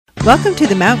Welcome to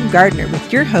The Mountain Gardener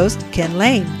with your host, Ken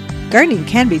Lane. Gardening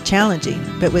can be challenging,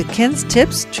 but with Ken's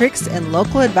tips, tricks, and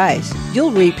local advice,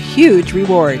 you'll reap huge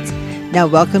rewards. Now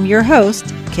welcome your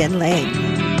host, Ken Lane.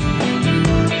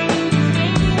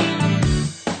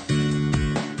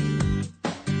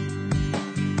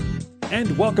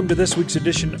 And welcome to this week's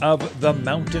edition of The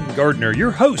Mountain Gardener.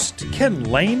 Your host, Ken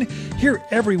Lane, here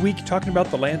every week talking about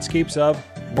the landscapes of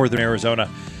northern Arizona.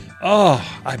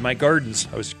 My gardens.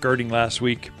 I was gardening last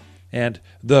week, and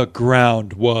the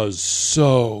ground was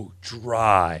so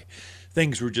dry.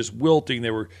 Things were just wilting.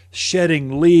 They were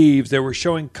shedding leaves. They were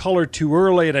showing color too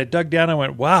early, and I dug down and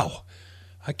went, wow,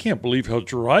 I can't believe how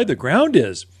dry the ground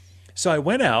is. So I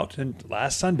went out, and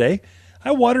last Sunday,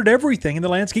 I watered everything in the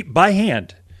landscape by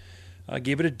hand. I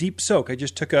gave it a deep soak. I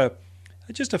just took a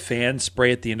fan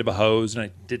spray at the end of a hose, and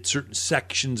I did certain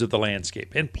sections of the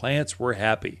landscape, and plants were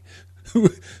happy.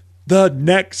 The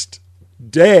next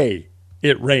day,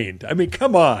 it rained. I mean,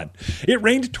 come on. It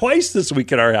rained twice this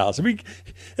week at our house. I mean,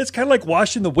 it's kind of like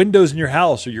washing the windows in your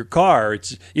house or your car.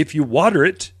 It's if you water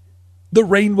it, the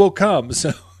rain will come.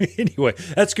 So anyway,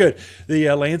 that's good. The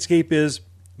landscape is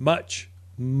much,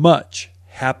 much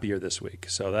happier this week.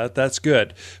 So that's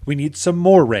good. We need some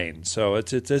more rain. So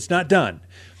it's not done.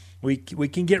 We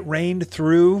can get rained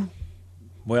through.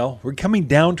 Well, we're coming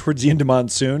down towards the end of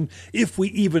monsoon, if we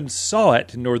even saw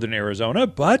it in northern Arizona,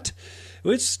 but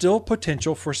it's still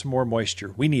potential for some more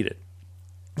moisture. We need it.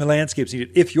 The landscapes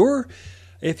need it. If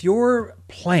your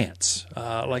plants,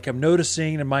 like I'm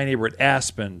noticing in my neighborhood,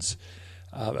 aspens,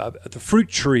 the fruit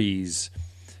trees,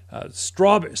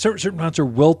 strawberry, certain plants are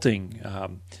wilting.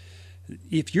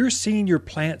 If you're seeing your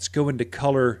plants go into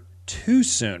color too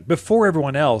soon, before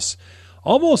everyone else,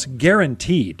 almost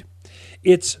guaranteed,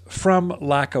 it's from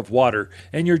lack of water,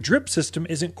 and your drip system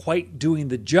isn't quite doing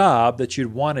the job that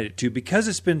you'd wanted it to. Because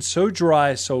it's been so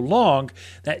dry so long,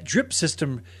 that drip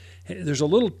system, there's a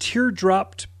little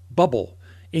teardropped bubble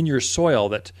in your soil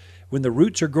that when the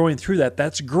roots are growing through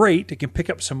that's great. It can pick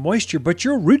up some moisture, but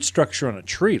your root structure on a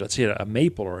tree, let's say a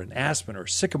maple or an aspen or a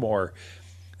sycamore,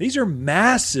 these are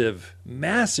massive,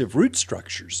 massive root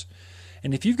structures.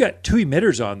 And if you've got two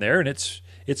emitters on there and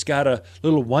it's got a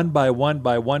little 1 by 1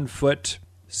 by 1 foot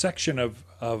section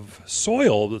of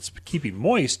soil that's keeping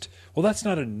moist. Well, that's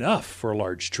not enough for a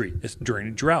large tree. It's during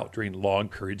a drought, during long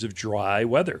periods of dry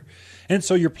weather. And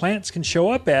so your plants can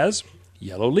show up as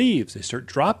yellow leaves. They start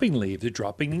dropping leaves. They're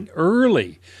dropping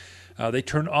early. They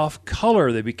turn off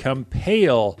color. They become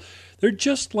pale. They're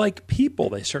just like people.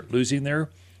 They start losing their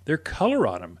color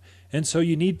on them. And so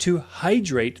you need to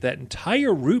hydrate that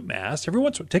entire root mass. Every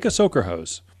once in a while, take a soaker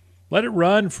hose. Let it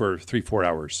run for 3-4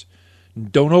 hours.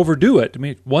 Don't overdo it. I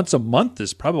mean, once a month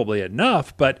is probably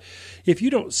enough, but if you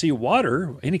don't see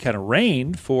water, any kind of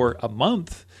rain for a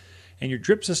month, and your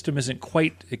drip system isn't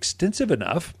quite extensive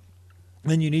enough,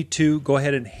 then you need to go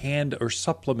ahead and hand or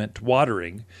supplement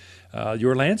watering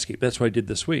your landscape. That's what I did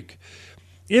this week.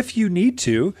 If you need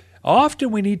to,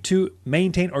 often we need to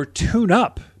maintain or tune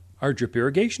up our drip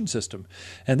irrigation system.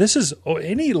 And this is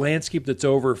any landscape that's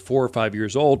over 4 or 5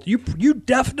 years old, you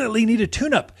definitely need a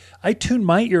tune-up. I tune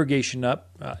my irrigation up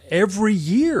every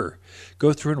year.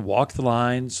 Go through and walk the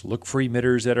lines, look for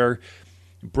emitters that are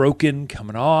broken,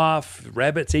 coming off.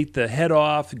 Rabbits ate the head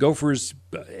off. Gophers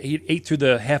ate through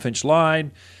the half-inch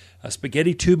line.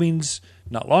 Spaghetti tubing's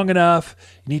not long enough.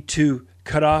 You need to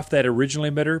cut off that original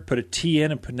emitter, put a T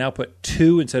in, and now put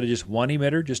 2 instead of just 1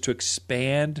 emitter, just to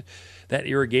expand that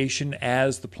irrigation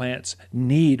as the plants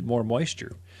need more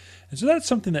moisture. And so that's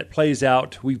something that plays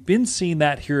out. We've been seeing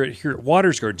that here at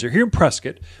Waters Gardens. They're here in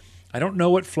Prescott. I don't know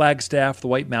what Flagstaff, the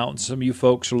White Mountains, some of you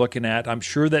folks are looking at. I'm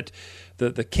sure that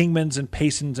the Kingmans and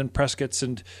Paysons and Prescotts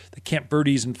and the Camp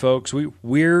Verdes and folks,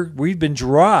 we've been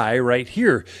dry right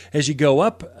here. As you go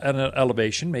up an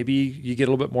elevation, maybe you get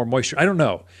a little bit more moisture. I don't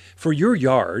know. For your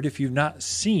yard, if you've not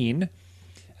seen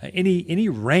any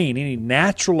rain, any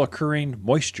natural occurring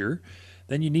moisture,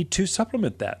 then you need to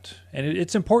supplement that. And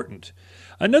it's important.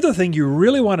 Another thing you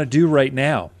really want to do right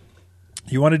now,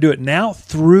 you want to do it now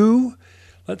through,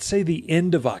 let's say, the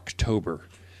end of October.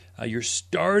 You're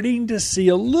starting to see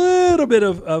a little bit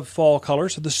of fall color.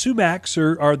 So the sumacs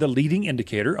are the leading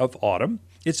indicator of autumn.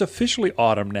 It's officially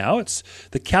autumn now.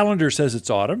 The calendar says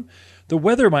it's autumn. The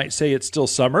weather might say it's still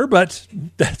summer, but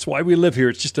that's why we live here.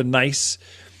 It's just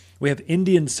we have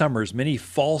Indian summers, many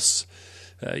false.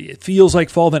 It feels like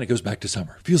fall, then it goes back to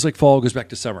summer. It feels like fall, goes back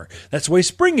to summer. That's the way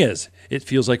spring is. It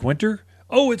feels like winter.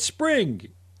 Oh, it's spring.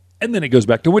 And then it goes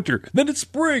back to winter. Then it's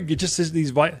spring. It just is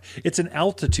it's an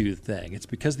altitude thing. It's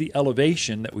because the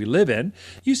elevation that we live in,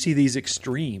 you see these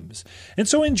extremes. And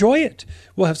so enjoy it.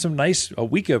 We'll have a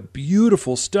week of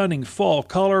beautiful, stunning fall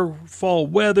color, fall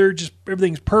weather. Just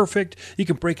everything's perfect. You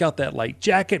can break out that light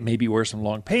jacket, maybe wear some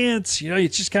long pants.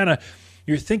 It's just kind of,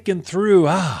 you're thinking through,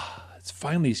 it's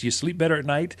finally, you sleep better at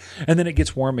night, and then it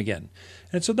gets warm again.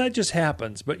 And so that just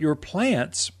happens. But your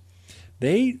plants,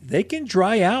 they can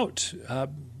dry out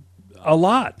a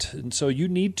lot, and so you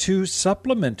need to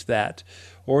supplement that,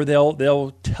 or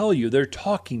they'll tell you, they're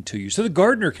talking to you. So the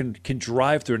gardener can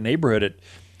drive through a neighborhood at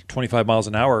 25 miles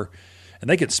an hour, and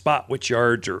they can spot which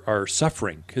yards are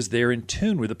suffering because they're in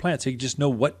tune with the plants. So you just know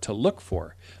what to look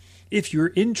for. If you're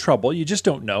in trouble, you just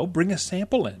don't know, bring a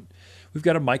sample in. We've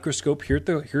got a microscope here at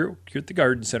the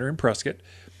garden center in Prescott,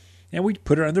 and we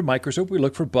put it under the microscope. We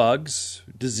look for bugs,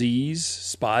 disease,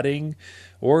 spotting,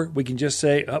 or we can just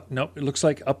say, no, it looks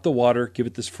like up the water, give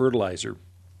it this fertilizer.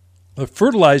 The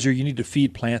fertilizer you need to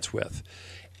feed plants with.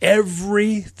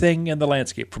 Everything in the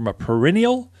landscape, from a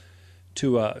perennial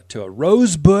to a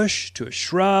rose bush, to a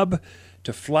shrub,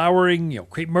 to flowering,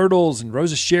 crepe myrtles and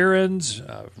Rosa Sharons,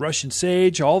 Russian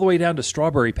sage, all the way down to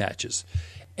strawberry patches.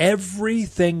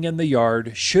 Everything in the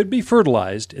yard should be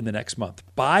fertilized in the next month.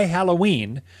 By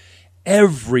Halloween,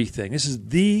 everything. This is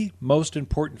the most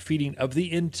important feeding of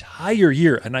the entire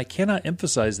year, and I cannot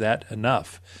emphasize that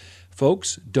enough.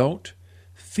 Folks don't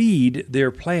feed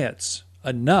their plants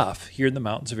enough here in the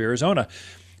mountains of Arizona.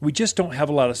 We just don't have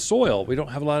a lot of soil. We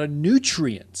don't have a lot of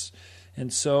nutrients.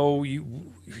 And so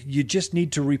you just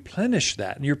need to replenish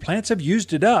that. And your plants have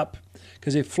used it up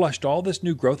because they've flushed all this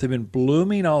new growth. They've been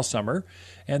blooming all summer,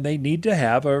 and they need to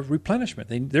have a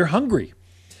replenishment. They're hungry.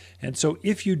 And so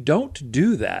if you don't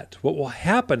do that, what will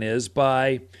happen is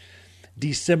by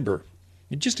December,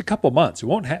 in just a couple months, it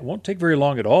won't take very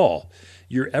long at all,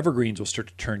 your evergreens will start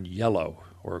to turn yellow,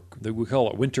 or we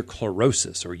call it winter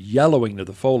chlorosis, or yellowing of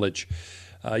the foliage.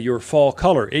 Your fall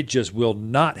color, it just will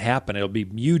not happen. It'll be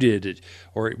muted,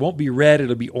 or it won't be red,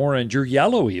 it'll be orange or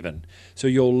yellow even. So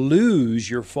you'll lose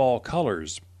your fall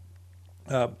colors.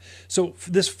 So for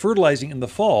this fertilizing in the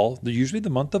fall, usually the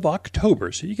month of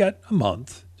October, so you got a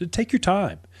month to take your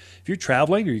time. If you're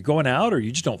traveling or you're going out or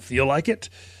you just don't feel like it,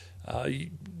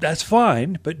 that's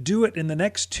fine, but do it in the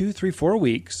next 2, 3, 4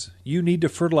 weeks. You need to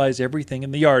fertilize everything in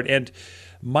the yard. And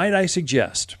might I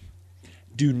suggest,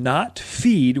 do not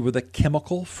feed with a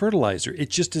chemical fertilizer. It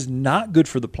just is not good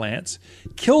for the plants.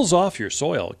 Kills off your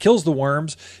soil. Kills the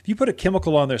worms. If you put a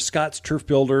chemical on there, Scott's Turf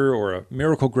Builder or a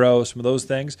Miracle Grow, some of those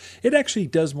things, it actually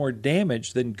does more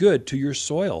damage than good to your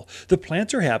soil. The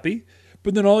plants are happy,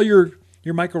 but then all your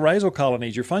mycorrhizal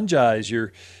colonies, your fungi,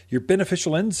 your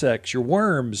beneficial insects, your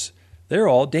worms, they're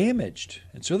all damaged.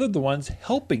 And so they're the ones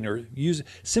helping or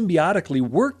symbiotically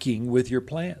working with your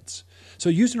plants. So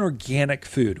use an organic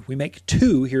food. We make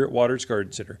 2 here at Waters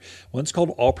Garden Center. One's called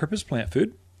All-Purpose Plant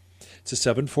Food. It's a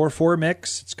 7-4-4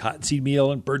 mix. It's cottonseed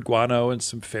meal and bird guano and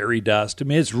some fairy dust. I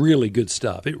mean, it's really good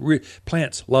stuff.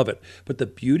 Plants love it. But the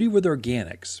beauty with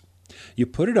organics, you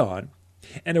put it on,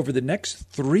 and over the next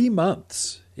 3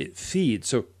 months, it feeds.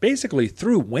 So basically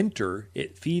through winter,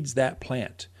 it feeds that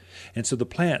plant. And so the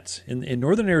plants, in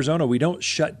northern Arizona, we don't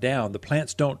shut down. The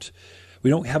plants we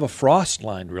don't have a frost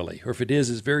line really, or if it is,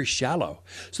 it's very shallow.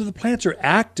 So the plants are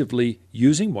actively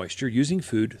using moisture, using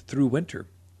food through winter.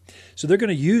 So they're going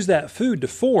to use that food to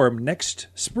form next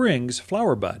spring's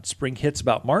flower bud. Spring hits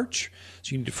about March,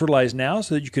 so you need to fertilize now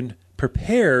so that you can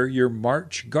prepare your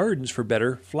March gardens for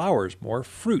better flowers, more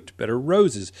fruit, better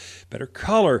roses, better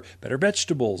color, better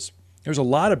vegetables. There's a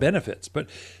lot of benefits, but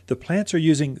the plants are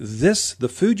using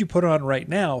the food you put on right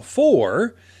now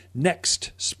for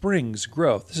next spring's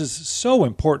growth. This is so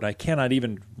important. I cannot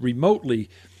even remotely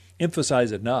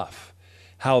emphasize enough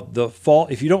how the fall,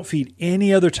 if you don't feed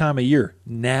any other time of year,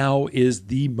 now is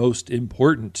the most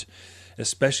important,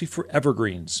 especially for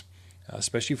evergreens,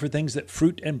 especially for things that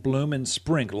fruit and bloom in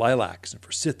spring, lilacs and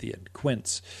forsythia and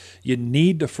quince. You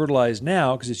need to fertilize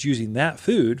now because it's using that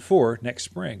food for next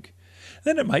spring.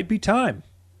 Then it might be time.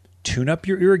 Tune up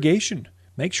your irrigation.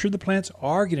 Make sure the plants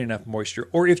are getting enough moisture.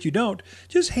 Or if you don't,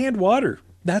 just hand water.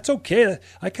 That's okay.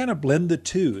 I kind of blend the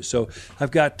two. So I've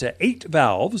got 8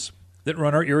 valves that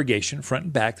run our irrigation front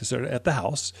and back at the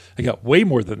house. I got way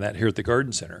more than that here at the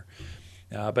garden center.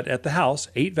 But at the house,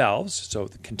 8 valves. So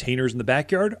the containers in the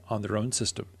backyard on their own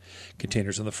system.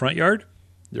 Containers in the front yard,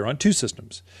 they're on 2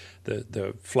 systems.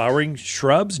 The flowering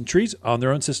shrubs and trees on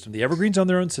their own system. The evergreens on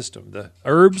their own system. The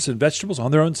herbs and vegetables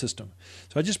on their own system.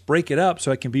 So I just break it up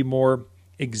so I can be more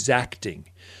exacting.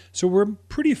 So we're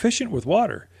pretty efficient with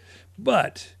water.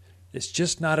 But It's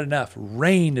just not enough.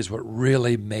 Rain is what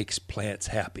really makes plants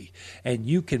happy. And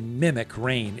you can mimic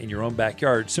rain in your own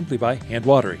backyard simply by hand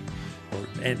watering,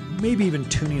 and maybe even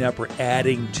tuning up or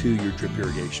adding to your drip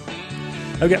irrigation.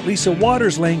 I've got Lisa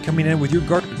Waterslane coming in with your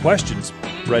garden questions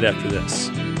right after this.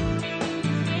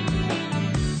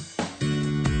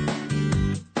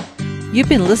 You've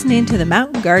been listening to The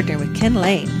Mountain Gardener with Ken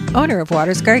Lane, owner of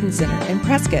Waters Garden Center in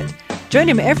Prescott. Join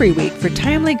him every week for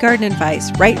timely garden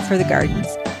advice right for the gardens.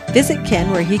 Visit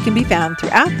Ken where he can be found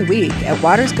throughout the week at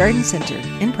Waters Garden Center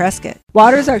in Prescott.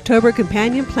 Waters' October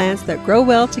companion plants that grow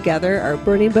well together are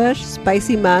burning bush,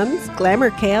 spicy mums, glamour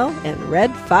kale, and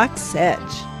red fox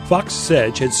sedge. Fox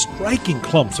sedge has striking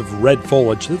clumps of red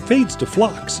foliage that fades to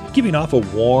phlox, giving off a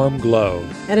warm glow.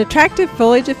 An attractive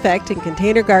foliage effect in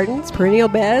container gardens, perennial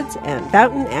beds, and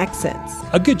fountain accents.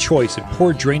 A good choice in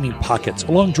poor draining pockets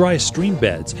along dry stream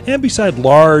beds and beside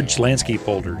large landscape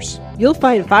boulders. You'll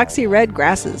find foxy red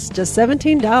grasses, just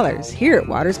 $17 here at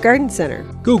Waters Garden Center.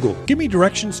 Google, give me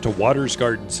directions to Waters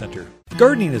Garden Center.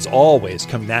 Gardening has always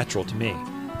come natural to me.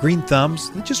 Green thumbs,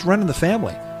 they just run in the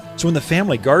family. So when the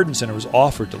Family Garden Center was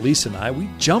offered to Lisa and I, we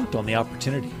jumped on the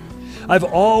opportunity. I've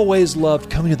always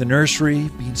loved coming to the nursery,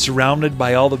 being surrounded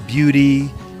by all the beauty,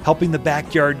 helping the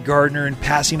backyard gardener, and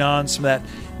passing on some of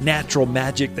that natural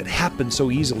magic that happens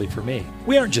so easily for me.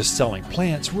 We aren't just selling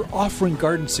plants, we're offering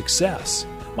garden success.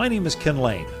 My name is Ken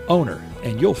Lane, owner,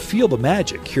 and you'll feel the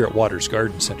magic here at Waters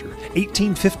Garden Center,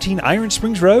 1815 Iron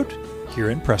Springs Road, here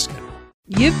in Prescott.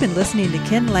 You've been listening to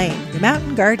Ken Lane, the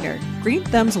Mountain Gardener. Green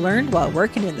thumbs learned while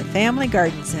working in the Family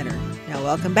Garden Center. Now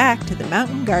welcome back to the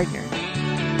Mountain Gardener.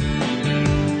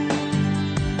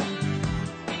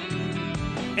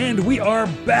 And we are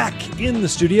back in the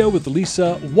studio with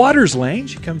Lisa Waterslane.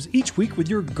 She comes each week with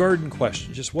your garden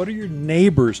questions. Just what are your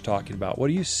neighbors talking about? What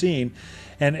are you seeing?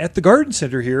 And at the garden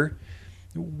center here,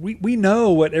 we know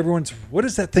what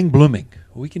is that thing blooming?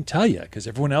 We can tell you because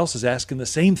everyone else is asking the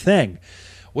same thing.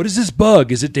 What is this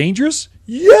bug? Is it dangerous?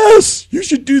 Yes, you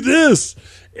should do this.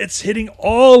 It's hitting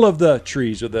all of the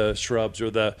trees or the shrubs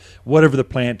or the whatever the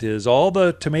plant is. All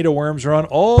the tomato worms are on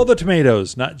all the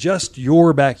tomatoes, not just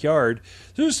your backyard.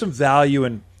 There's some value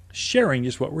in sharing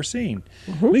just what we're seeing.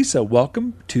 Mm-hmm. Lisa,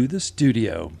 welcome to the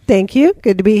studio. Thank you.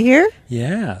 Good to be here.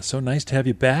 Yeah, so nice to have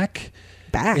you back.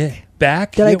 Back.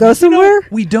 Did I go somewhere?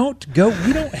 We don't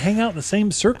hang out in the same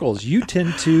circles. You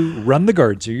tend to run the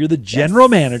garden. So you're the general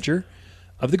manager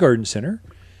of the garden center,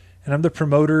 and I'm the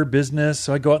promoter business.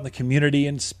 So I go out in the community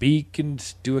and speak and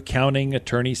do accounting,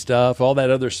 attorney stuff, all that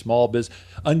other small business,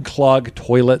 unclog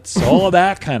toilets, all of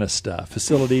that kind of stuff,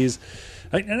 facilities.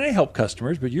 And I help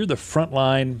customers, but you're the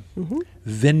frontline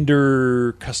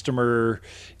vendor, customer.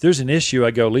 If there's an issue,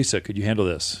 I go, Lisa, could you handle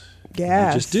this?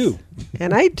 Yes. I just do.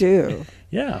 And I do.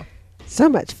 Yeah. So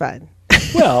much fun.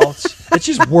 Well, it's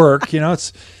just work,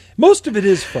 Most of it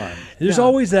is fun. There's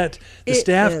always that the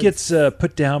staff gets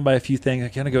put down by a few things. I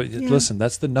kind of go, listen,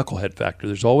 that's the knucklehead factor.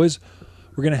 There's always,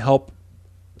 we're going to help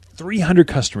 300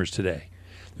 customers today.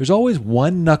 There's always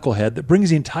one knucklehead that brings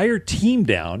the entire team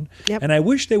down. Yep. And I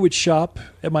wish they would shop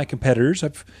at my competitors.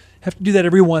 I have to do that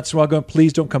every once in a while. Going,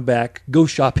 please don't come back. Go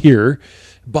shop here.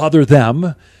 Bother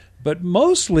them. But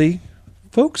mostly,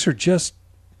 folks are just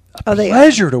a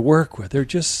pleasure to work with. They're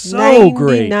just so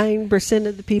great. 99%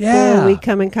 of the people we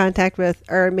come in contact with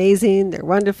are amazing. They're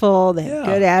wonderful. They have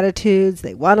good attitudes.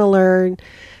 They want to learn.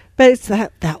 But it's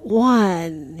that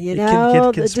one,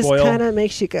 that just kind of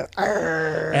makes you go,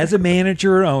 argh. As a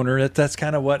manager or owner, that's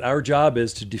kind of what our job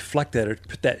is, to deflect that or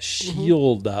put that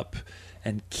shield up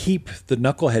and keep the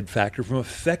knucklehead factor from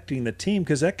affecting the team,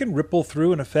 because that can ripple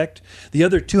through and affect the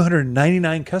other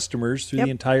 299 customers through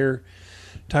the entire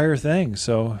thing.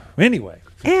 So anyway,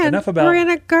 enough about. We're in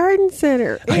a garden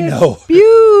center. I know.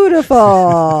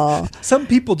 Beautiful. Some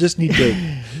people just need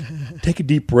to take a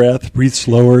deep breath, breathe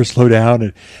slower, slow down,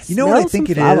 and what I think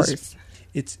it is.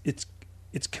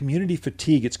 It's community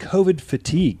fatigue. It's COVID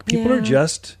fatigue. People are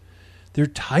just. They're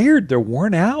tired. They're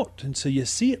worn out. And so you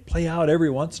see it play out every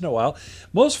once in a while.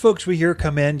 Most folks we hear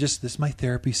come in, this is my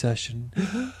therapy session.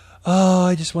 Oh,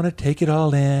 I just want to take it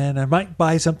all in. I might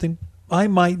buy something. I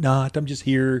might not. I'm just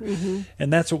here.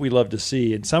 And that's what we love to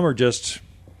see. And some are just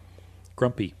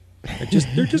grumpy.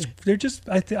 They're just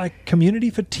community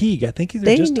fatigue. I think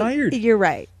they're just tired. You're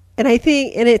right. And I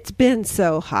think, it's been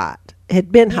so hot. It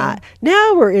had been hot.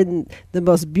 Now we're in the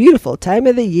most beautiful time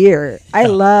of the year. I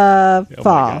love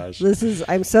fall. My gosh.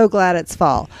 I'm so glad it's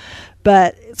fall.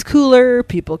 But it's cooler.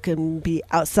 People can be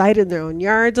outside in their own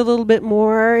yards a little bit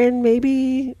more, and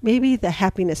maybe the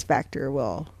happiness factor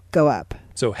will go up.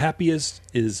 So happiness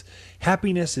is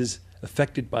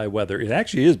affected by weather. It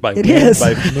actually is by wind,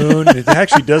 by moon. It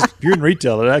actually does. If you're in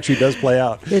retail, it actually does play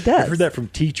out. It does. I've heard that from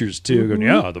teachers too. Going,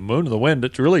 yeah, the moon and the wind.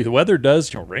 It's really the weather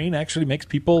does. Rain actually makes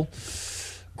people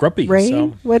grumpy. Rain?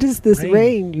 So, what is this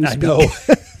rain you speak? I know.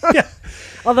 Yeah.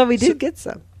 Although we did get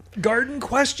some. Garden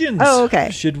questions. Oh,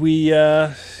 okay. Should we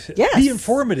be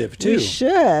informative too? We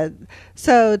should.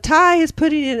 So Ty is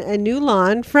putting in a new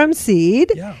lawn from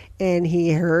seed. Yeah. And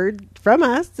he heard from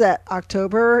us that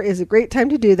October is a great time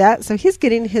to do that. So he's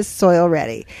getting his soil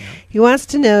ready. Yeah. He wants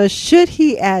to know, should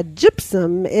he add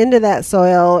gypsum into that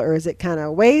soil, or is it kind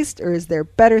of waste, or is there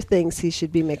better things he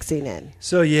should be mixing in?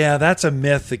 So, yeah, that's a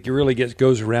myth that really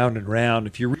goes around and around.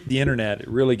 If you read the internet, it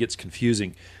really gets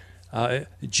confusing.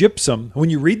 Gypsum, when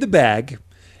you read the bag,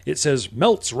 it says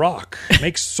melts rock,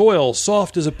 makes soil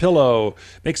soft as a pillow,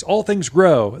 makes all things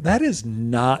grow. That is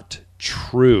not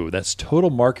true. That's total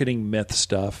marketing myth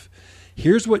stuff.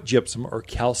 Here's what gypsum or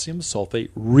calcium sulfate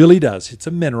really does. It's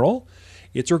a mineral.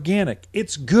 It's organic.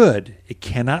 It's good. It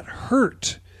cannot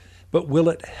hurt. But will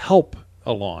it help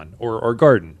a lawn or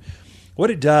garden?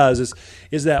 What it does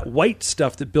is that white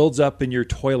stuff that builds up in your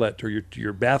toilet or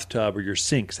your bathtub or your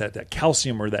sinks, that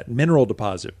calcium or that mineral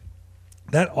deposit,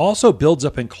 that also builds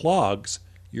up and clogs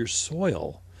your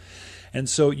soil. And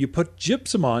so you put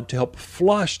gypsum on to help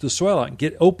flush the soil out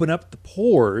and open up the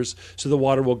pores so the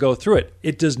water will go through it.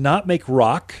 It does not make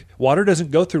rock. Water doesn't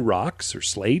go through rocks or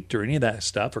slate or any of that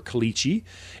stuff or caliche.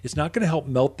 It's not going to help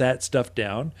melt that stuff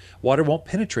down. Water won't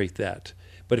penetrate that.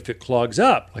 But if it clogs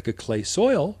up like a clay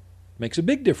soil, it makes a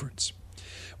big difference.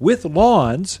 With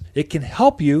lawns, it can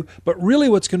help you, but really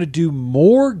what's going to do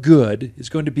more good is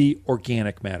going to be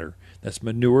organic matter. That's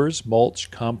manures,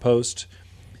 mulch, compost.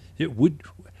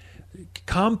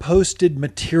 Composted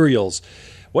materials.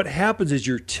 What happens is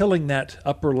you're tilling that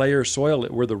upper layer soil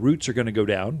where the roots are going to go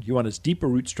down. You want as deep a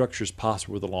root structure as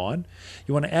possible with the lawn.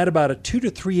 You want to add about a 2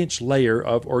 to 3 inch layer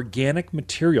of organic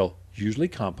material, usually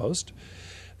compost,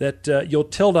 that you'll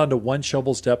till down to 1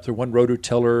 shovel's depth or 1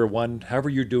 rototiller or however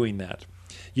you're doing that.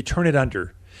 You turn it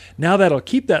under. Now that'll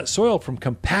keep that soil from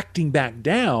compacting back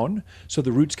down so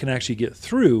the roots can actually get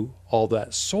through all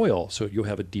that soil, so you'll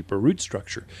have a deeper root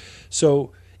structure.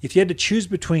 So if you had to choose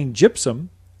between gypsum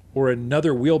or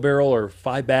another wheelbarrow or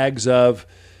 5 bags of,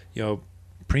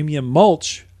 premium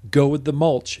mulch, go with the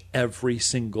mulch every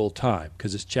single time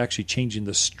because it's actually changing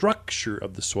the structure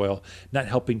of the soil, not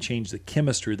helping change the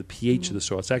chemistry, the pH of the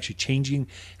soil. It's actually changing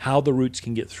how the roots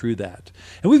can get through that.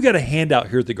 And we've got a handout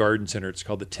here at the Garden Center. It's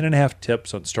called the 10.5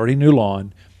 Tips on Starting a New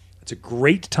Lawn. It's a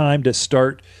great time to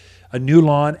start a new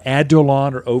lawn, add to a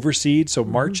lawn, or overseed. So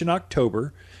March and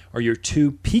October are your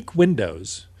 2 peak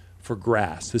windows for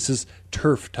grass. This is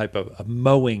turf type of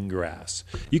mowing grass.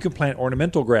 You can plant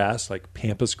ornamental grass like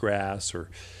pampas grass or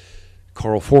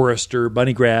coral forest or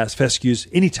bunny grass, fescues,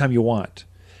 anytime you want.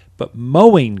 But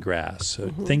mowing grass,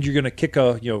 things you're going to kick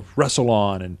wrestle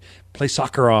on and play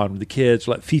soccer on with the kids,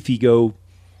 let Fifi go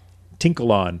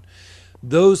tinkle on,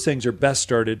 those things are best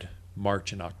started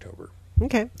March and October.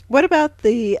 Okay. What about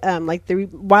the the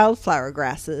wildflower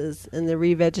grasses and the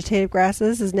revegetative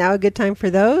grasses? Is now a good time for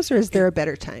those, or is there a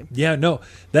better time? Yeah, no.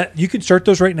 That you can start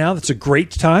those right now. That's a great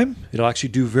time. It'll actually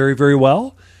do very, very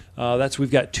well.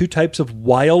 We've got 2 types of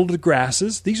wild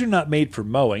grasses. These are not made for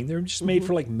mowing. They're just made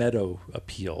for meadow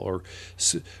appeal or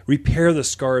repair the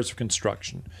scars of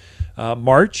construction.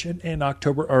 March and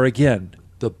October are, again,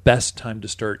 the best time to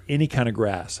start any kind of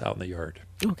grass out in the yard.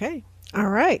 Okay. All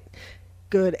right.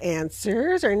 Good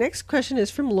answers. Our next question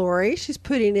is from Lori. She's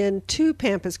putting in 2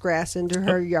 pampas grass into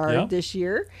her yard this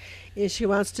year. And she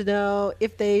wants to know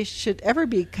if they should ever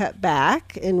be cut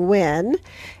back and when,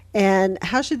 and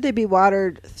how should they be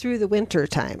watered through the winter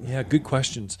time? Yeah, good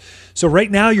questions. So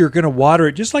right now you're going to water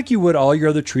it just like you would all your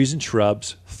other trees and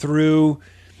shrubs through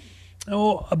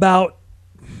about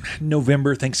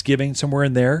November, Thanksgiving, somewhere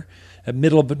in there,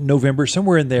 middle of November,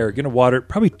 somewhere in there. You're going to water it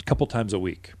probably a couple times a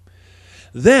week.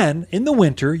 Then, in the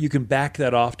winter, you can back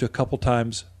that off to a couple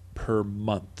times per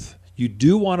month. You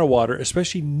do want to water,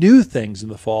 especially new things in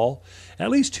the fall, at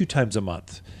least 2 times a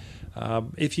month.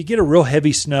 If you get a real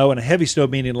heavy snow, and a heavy snow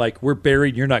meaning like we're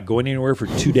buried, you're not going anywhere for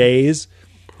 2 days,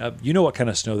 you know what kind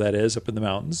of snow that is up in the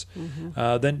mountains,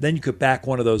 then you could back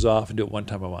one of those off and do it 1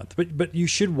 time a month. But you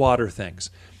should water things.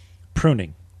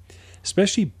 Pruning,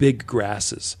 especially big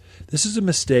grasses. This is a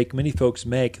mistake many folks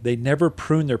make. They never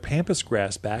prune their pampas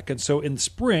grass back, and so in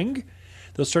spring,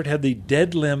 they'll start to have the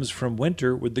dead limbs from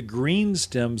winter with the green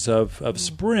stems of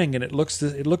spring, and it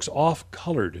looks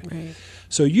off-colored. Right.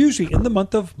 So usually in the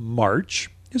month of March,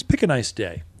 just pick a nice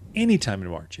day, anytime in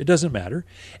March. It doesn't matter,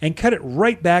 and cut it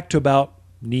right back to about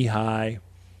knee-high,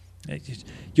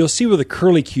 You'll see where the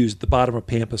curlicues at the bottom of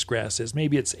pampas grass is.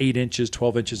 Maybe it's 8 inches,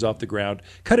 12 inches off the ground.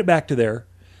 Cut it back to there.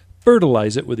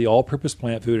 Fertilize it with the all-purpose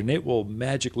plant food, and it will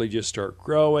magically just start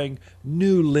growing.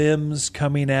 New limbs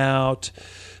coming out.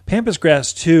 Pampas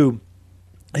grass, too,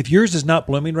 if yours is not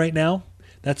blooming right now,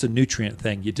 that's a nutrient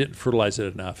thing. You didn't fertilize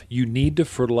it enough. You need to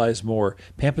fertilize more.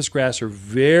 Pampas grass are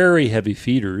very heavy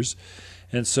feeders,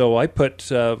 and so I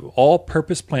put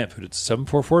all-purpose plant food, it's a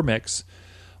 744 mix,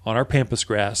 on our pampas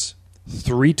grass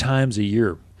 3 times a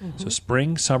year. So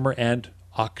spring, summer, and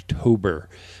October.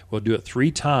 We'll do it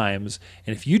 3 times.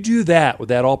 And if you do that with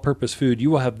that all-purpose food, you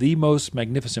will have the most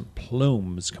magnificent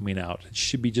plumes coming out. It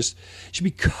should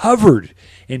be covered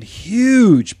in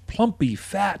huge, plumpy,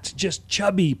 fat, just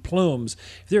chubby plumes.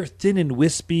 If they're thin and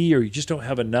wispy or you just don't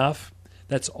have enough,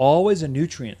 that's always a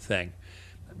nutrient thing.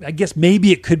 I guess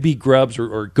maybe it could be grubs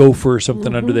or gopher or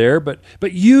something under there, but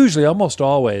usually, almost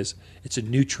always, it's a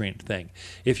nutrient thing.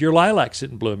 If your lilacs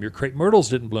didn't bloom, your crepe myrtles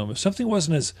didn't bloom, if something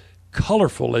wasn't as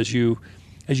colorful as you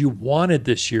wanted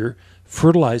this year,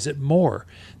 fertilize it more.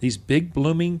 These big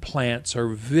blooming plants are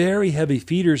very heavy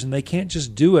feeders, and they can't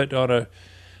just do it on a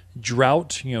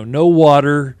drought, no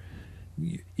water,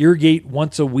 irrigate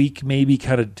once a week, maybe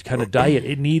kind of diet.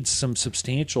 It needs some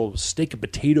substantial steak and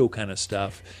potato kind of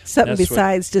stuff. Something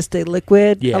besides just a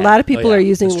liquid. Yeah. A lot of people are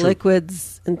using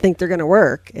liquids and think they're going to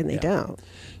work, and they don't.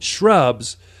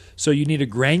 Shrubs, so you need a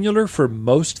granular for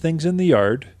most things in the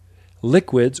yard.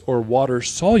 Liquids or water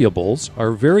solubles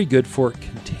are very good for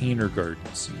container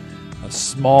gardens.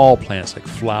 Small plants like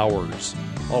flowers,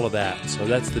 all of that. So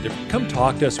that's the difference. Come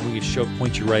talk to us and we can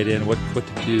point you right in what to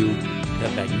do.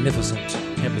 That magnificent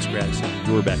pampas grass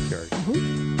in your backyard.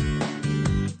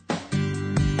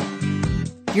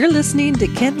 You're listening to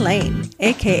Ken Lane,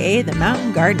 a.k.a. the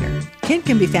Mountain Gardener. Ken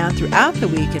can be found throughout the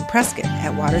week in Prescott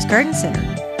at Waters Garden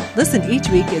Center. Listen each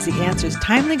week as he answers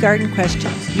timely garden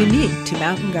questions unique to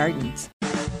mountain gardens.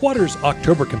 Waters'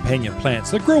 October companion plants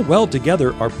that grow well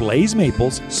together are blaze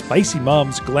maples, spicy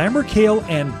mums, glamour kale,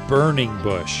 and burning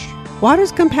bush.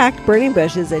 Waters' compact burning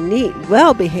bush is a neat,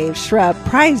 well-behaved shrub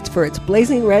prized for its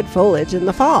blazing red foliage in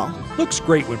the fall. Looks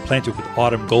great when planted with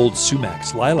autumn gold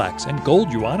sumacs, lilacs, and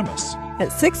gold euonymus.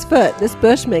 At 6 foot, this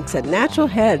bush makes a natural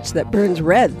hedge that burns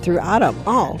red through autumn,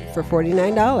 all for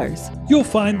 $49. You'll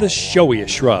find the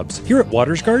showiest shrubs here at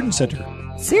Waters Garden Center.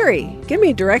 Siri, give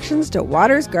me directions to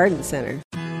Waters Garden Center.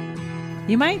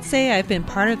 You might say I've been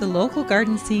part of the local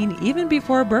garden scene even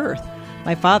before birth.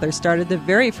 My father started the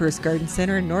very first garden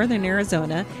center in northern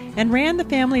Arizona and ran the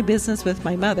family business with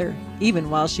my mother, even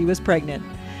while she was pregnant.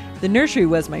 The nursery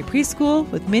was my preschool,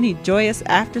 with many joyous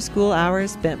after-school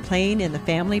hours spent playing in the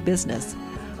family business.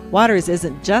 Waters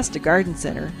isn't just a garden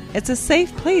center. It's a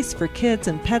safe place for kids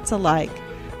and pets alike.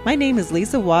 My name is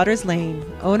Lisa Waters Lane,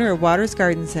 owner of Waters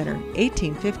Garden Center,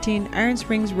 1815 Iron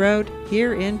Springs Road,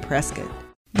 here in Prescott.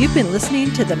 You've been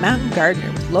listening to The Mountain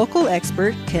Gardener with local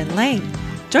expert Ken Lane.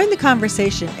 Join the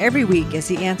conversation every week as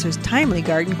he answers timely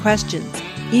garden questions.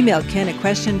 Email Ken a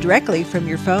question directly from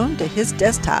your phone to his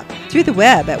desktop through the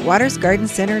web at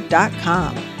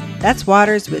watersgardencenter.com. That's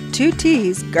Waters with 2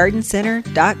 T's,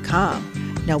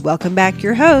 gardencenter.com. Now welcome back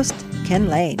your host, Ken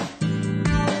Lane.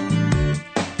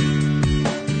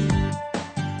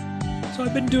 So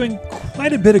I've been doing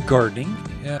quite a bit of gardening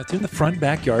in the front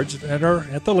backyards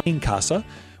at the Lane Casa.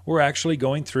 We're actually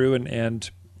going through and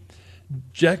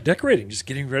decorating, just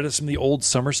getting rid of some of the old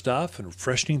summer stuff and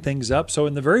freshening things up. So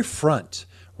in the very front,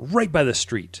 right by the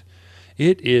street,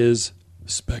 it is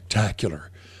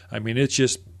spectacular. I mean, it's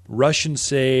just Russian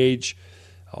sage,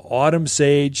 autumn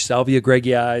sage, Salvia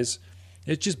greggii.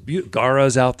 It's just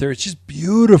Gaura's out there. It's just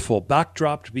beautiful.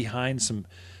 Backdropped behind some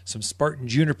Spartan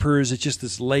junipers. It's just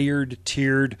this layered,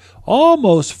 tiered,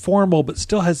 almost formal, but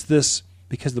still has this,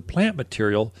 because the plant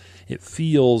material, it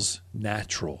feels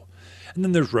natural. And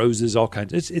then there's roses, all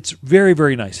kinds. It's very,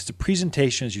 very nice. It's a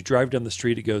presentation. As you drive down the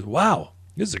street, it goes, wow,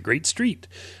 this is a great street.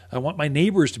 I want my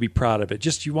neighbors to be proud of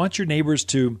it. You want your neighbors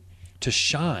to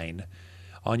shine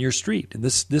on your street. And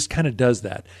this kind of does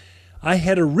that. I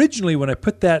had originally, when I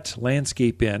put that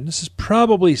landscape in, this is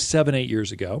probably 7-8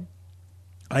 years ago,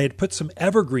 I had put some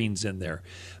evergreens in there.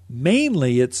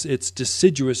 Mainly, it's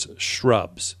deciduous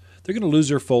shrubs. They're going to lose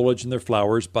their foliage and their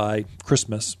flowers by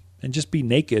Christmas and just be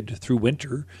naked through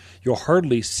winter. You'll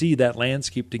hardly see that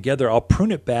landscape together. I'll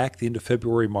prune it back the end of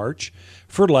February, March,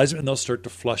 fertilize it, and they'll start to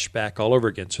flush back all over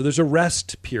again. So there's a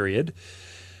rest period.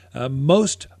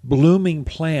 Most blooming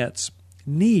plants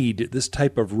need this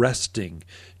type of resting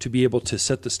to be able to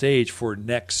set the stage for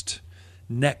next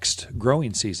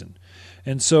growing season.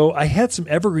 And so I had some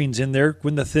evergreens in there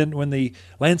when the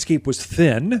landscape was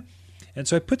thin, And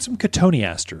so I put some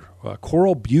cotoneaster,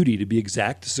 Coral Beauty to be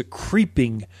exact. This is a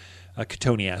creeping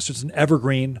cotoneaster. It's an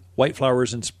evergreen, white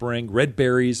flowers in spring, red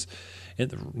berries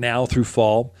now through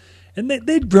fall. And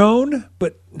they'd grown,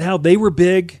 but now they were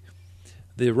big.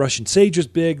 The Russian sage was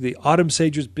big. The autumn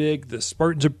sage was big. The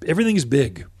Spartans, everything is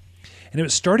big. And it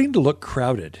was starting to look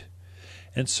crowded.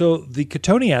 And so the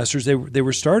cotoneasters, they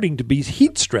were starting to be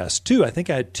heat stressed too. I think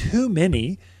I had too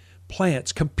many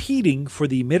plants competing for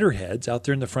the emitter heads out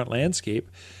there in the front landscape.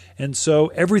 And so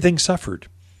everything suffered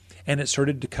and it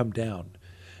started to come down.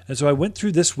 And so I went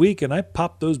through this week and I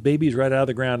popped those babies right out of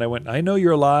the ground. I went, I know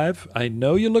you're alive. I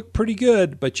know you look pretty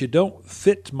good, but you don't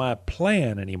fit my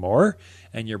plan anymore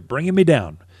and you're bringing me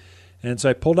down. And so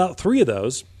I pulled out 3 of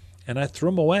those and I threw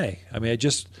them away. I mean,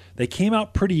 they came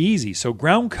out pretty easy. So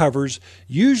ground covers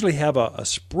usually have a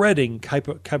spreading kind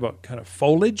of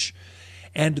foliage,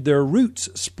 and their roots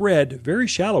spread very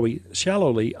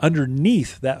shallowly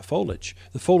underneath that foliage.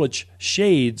 The foliage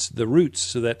shades the roots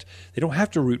so that they don't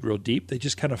have to root real deep. They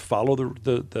just kind of follow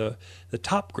the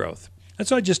top growth. And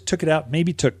so I just took it out,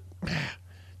 maybe took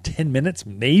 10 minutes,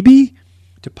 maybe,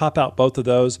 to pop out both of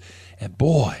those. And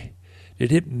boy,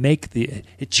 did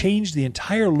it changed the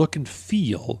entire look and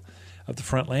feel of the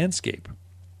front landscape.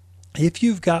 If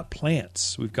you've got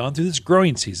plants, we've gone through this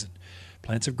growing season.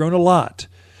 Plants have grown a lot.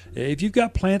 If you've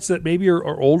got plants that maybe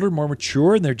are older, more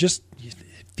mature, and it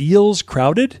feels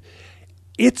crowded,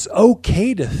 it's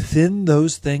okay to thin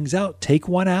those things out. Take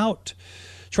one out.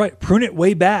 Try it. Prune it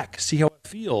way back. See how it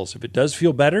feels. If it does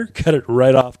feel better, cut it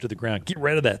right off to the ground. Get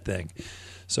rid of that thing.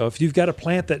 So if you've got a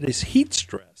plant that is heat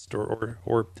stressed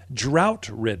or drought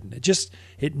ridden,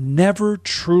 it never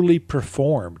truly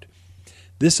performed.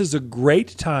 This is a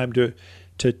great time to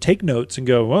take notes and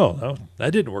go, well, no,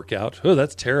 that didn't work out. Oh,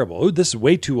 that's terrible. Oh, this is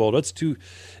way too old. It's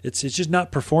just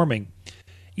not performing.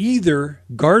 Either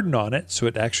garden on it so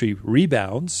it actually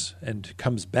rebounds and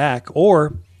comes back,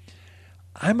 or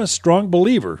I'm a strong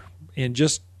believer in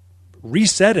just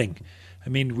resetting. I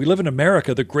mean, we live in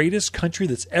America, the greatest country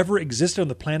that's ever existed on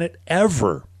the planet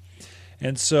ever.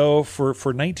 And so for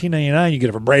 $19.99, you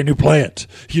get a brand new plant.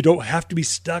 You don't have to be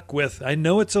stuck with, I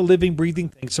know it's a living, breathing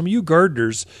thing. Some of you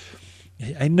gardeners,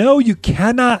 I know you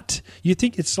cannot. You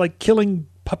think it's like killing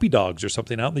puppy dogs or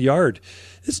something out in the yard.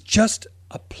 It's just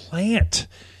a plant.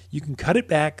 You can cut it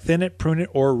back, thin it, prune it,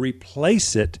 or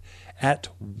replace it at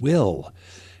will.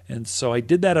 And so I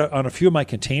did that on a few of my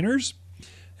containers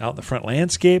out in the front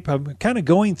landscape. I'm kind of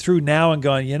going through now and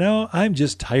going, I'm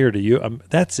just tired of you.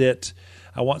 That's it.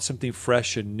 I want something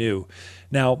fresh and new.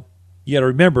 Now, you got to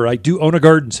remember, I do own a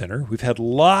garden center. We've had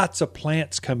lots of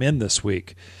plants come in this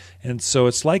week. And so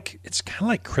it's kind of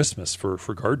like Christmas for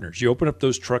gardeners. You open up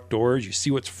those truck doors, you see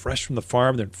what's fresh from the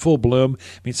farm, they're in full bloom.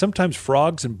 I mean, sometimes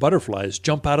frogs and butterflies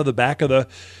jump out of the back of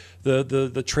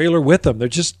the trailer with them.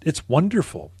 It's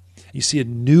wonderful. You see a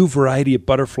new variety of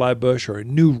butterfly bush or a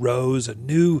new rose,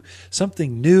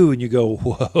 something new, and you go,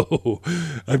 whoa,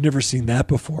 I've never seen that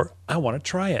before. I want to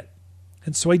try it.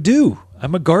 And so I do.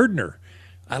 I'm a gardener.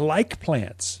 I like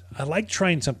plants. I like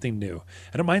trying something new.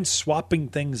 I don't mind swapping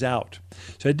things out.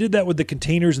 So I did that with the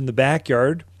containers in the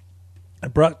backyard. I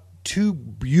brought 2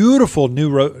 beautiful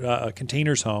new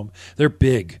containers home. They're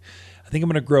big. I think I'm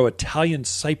going to grow Italian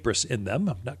cypress in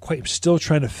them. I'm still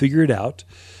trying to figure it out.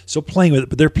 Still playing with it,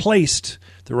 but they're placed.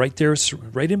 They're right there,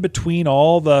 right in between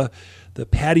all the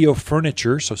patio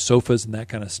furniture, so sofas and that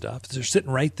kind of stuff. They're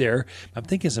sitting right there. I'm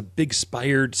thinking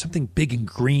something big and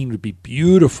green would be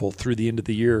beautiful through the end of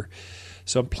the year.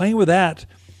 So I'm playing with that.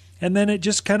 And then it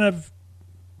just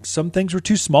some things were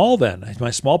too small then.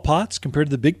 My small pots compared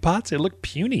to the big pots, they look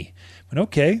puny. But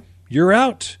okay, you're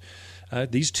out.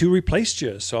 These 2 replaced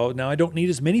you. So now I don't need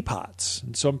as many pots.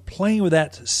 And so I'm playing with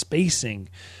that spacing,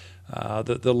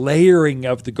 the layering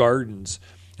of the gardens.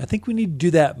 I think we need to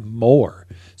do that more.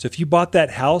 So if you bought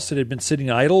that house that had been sitting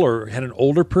idle or had an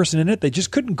older person in it, they just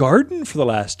couldn't garden for the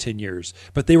last 10 years,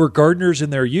 but they were gardeners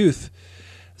in their youth.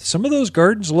 Some of those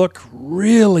gardens look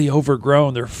really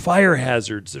overgrown. They're fire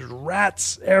hazards. There's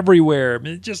rats everywhere. I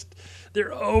mean,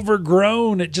 they're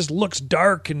overgrown. It just looks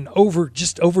dark and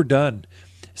overdone.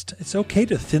 It's okay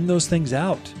to thin those things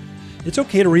out. It's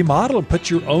okay to remodel and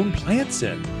put your own plants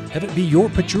in. Have it be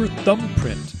put your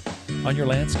thumbprint on your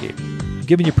landscape. I'm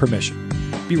giving you permission.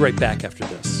 Be right back after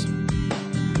this.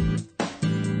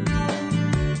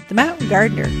 The Mountain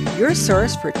Gardener, your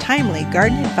source for timely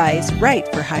garden advice right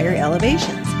for higher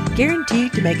elevations.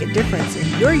 Guaranteed to make a difference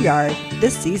in your yard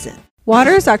this season.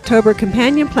 Water's October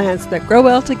companion plants that grow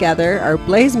well together are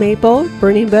blaze maple,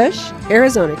 burning bush,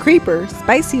 Arizona creeper,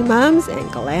 spicy mums,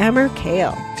 and glamour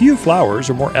kale. Few flowers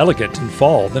are more elegant in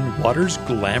fall than Water's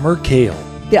glamour kale.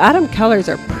 The autumn colors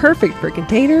are perfect for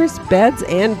containers, beds,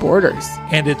 and borders.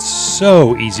 And it's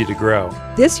so easy to grow.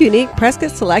 This unique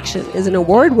Prescott selection is an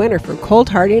award winner for cold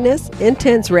hardiness,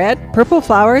 intense red, purple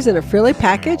flowers in a frilly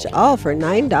package, all for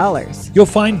 $9. You'll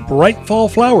find bright fall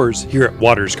flowers here at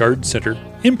Waters Garden Center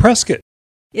in Prescott.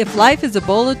 If life is a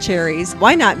bowl of cherries,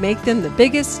 why not make them the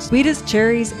biggest, sweetest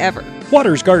cherries ever?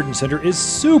 Waters Garden Center is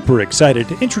super excited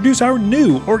to introduce our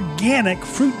new organic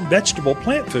fruit and vegetable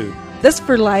plant food. This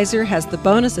fertilizer has the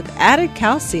bonus of added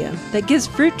calcium that gives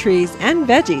fruit trees and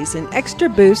veggies an extra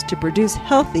boost to produce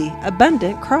healthy,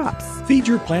 abundant crops. Feed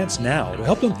your plants now to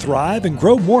help them thrive and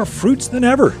grow more fruits than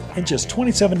ever. And just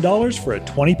 $27 for a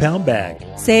 20-pound bag.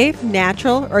 Safe,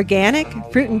 natural, organic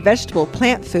fruit and vegetable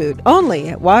plant food only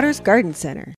at Waters Garden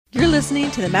Center. You're listening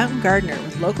to The Mountain Gardener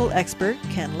with local expert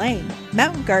Ken Lane.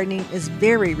 Mountain gardening is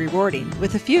very rewarding,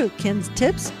 with a few Ken's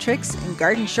tips, tricks, and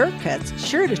garden shortcuts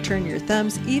sure to turn your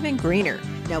thumbs even greener.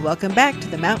 Now welcome back to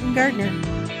The Mountain Gardener.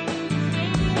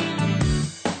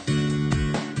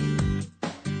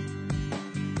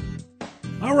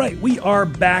 All right, we are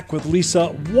back with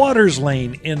Lisa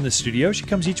Waterslane in the studio. She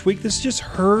comes each week. This is just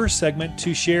her segment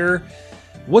to share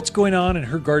what's going on in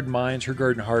her garden minds, her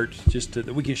garden heart, just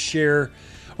that we can share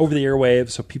over the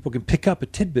airwaves so people can pick up a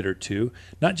tidbit or two,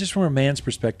 not just from a man's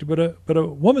perspective, but a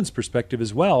woman's perspective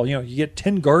as well. You know, you get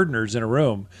 10 gardeners in a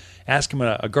room, ask them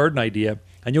a garden idea,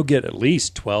 and you'll get at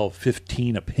least 12,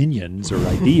 15 opinions or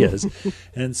ideas.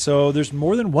 And so there's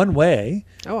more than one way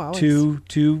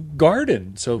to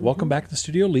garden. So welcome back to the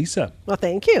studio, Lisa. Well,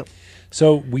 thank you.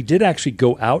 So we did actually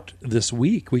go out this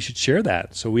week. We should share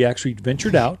that. So we actually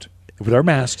ventured out with our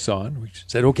masks on. We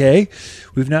said, okay,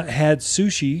 we've not had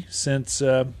sushi since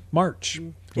March.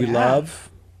 We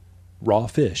love raw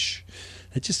fish.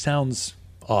 That just sounds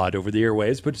odd over the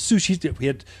airwaves, but sushi, we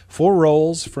had 4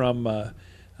 rolls from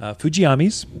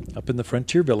Fujiyami's up in the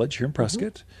Frontier Village here in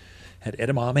Prescott. Had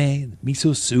edamame,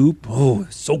 miso soup. Oh,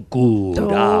 so good.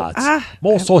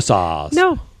 More soy sauce.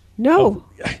 No.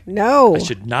 I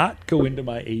should not go into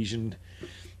my Asian,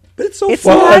 but it's so it's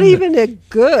fun. It's not even a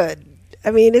good. I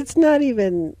mean, it's not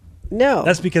even, no.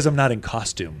 That's because I'm not in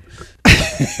costume.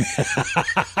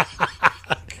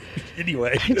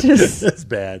 Anyway, that's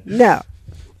bad. No.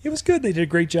 It was good. They did a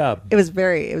great job. It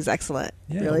was excellent.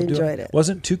 Yeah, really enjoyed it.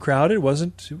 Wasn't too crowded. It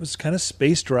was kind of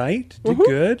spaced right. Did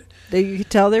good. You could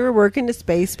tell they were working to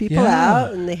space people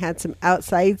out, and they had some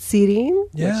outside seating,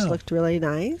 which looked really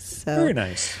nice. So very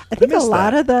nice. I think a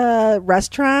lot of the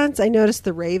restaurants, I noticed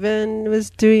the Raven was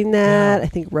doing that. Yeah. I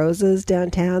think Rosa's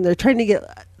downtown. They're trying to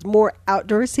get more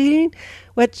outdoor seating,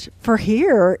 which for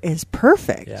here is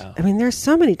perfect. Yeah. I mean, there's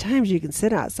so many times you can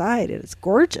sit outside and it's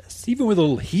gorgeous. Even with a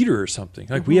little heater or something.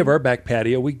 Like we have our back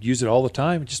patio. We use it all the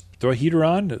time. Just throw a heater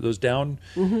on. It goes down.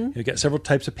 You've got several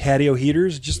types of patio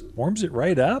heaters. It just warms it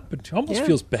right up. It almost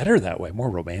feels better that way. More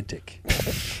romantic.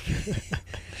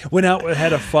 Went out,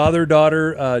 had a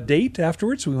father-daughter date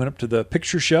afterwards. We went up to the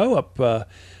picture show up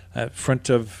at front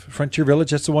of Frontier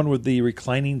Village. That's the one with the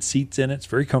reclining seats in it. It's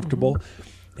very comfortable.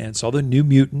 And saw the New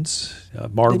Mutants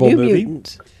Marvel movie.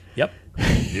 Mutants. Yep.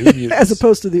 New Mutants. As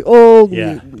opposed to the old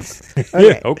Mutants.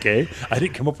 Okay. Okay. I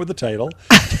didn't come up with the title.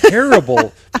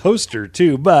 Terrible poster,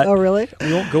 too. But oh, really?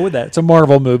 We won't go with that. It's a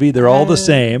Marvel movie. They're all the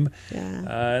same.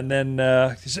 Yeah.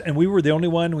 And we were the only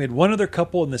one. We had one other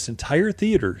couple in this entire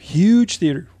theater. Huge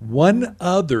theater. One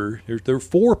other. There were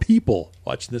 4 people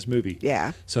watching this movie.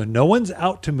 Yeah. So no one's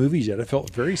out to movies yet. I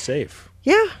felt very safe.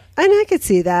 Yeah, and I could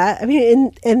see that. I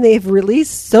mean, and they've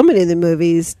released so many of the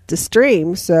movies to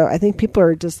stream, so I think people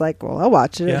are just like, well, I'll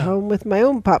watch it at home with my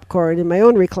own popcorn and my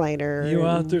own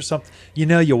recliner. There's something.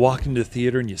 You walk into the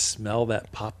theater and you smell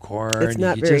that popcorn. It's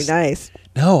not very nice.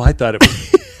 No, I thought it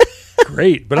was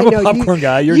great, but I'm a popcorn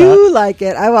guy. You're not. You like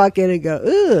it. I walk in and go,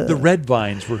 ugh. The red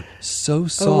vines were so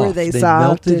soft. Oh, were they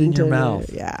soft melted in your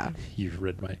mouth. Yeah. You've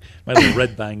read my little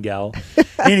red vine gal.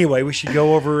 Anyway, we should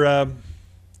go over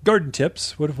garden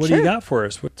tips. What do you got for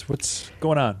us? What's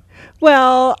going on?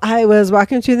 Well, I was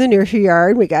walking through the nursery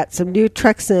yard. We got some new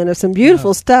trucks in of some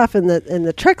beautiful stuff, and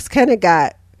the trucks kind of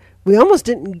got. We almost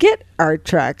didn't get our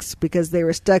trucks because they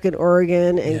were stuck in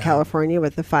Oregon and California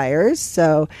with the fires.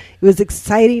 So it was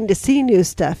exciting to see new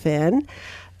stuff in.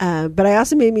 But I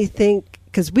also made me think,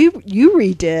 because you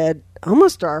redid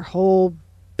almost our whole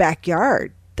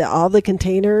backyard. All the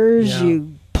containers,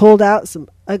 you pulled out some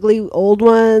ugly old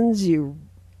ones, you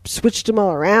switched them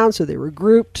all around so they were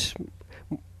grouped.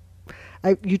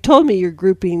 You told me you're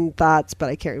grouping thoughts, but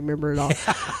I can't remember it all.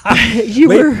 You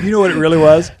know what it really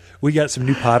was? We got some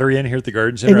new pottery in here at the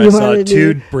garden center. I saw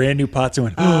 2 brand new pots and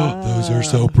went, oh, those are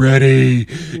so pretty.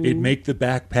 It'd make the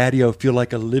back patio feel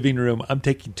like a living room. I'm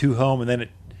taking 2 home, and then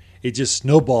it just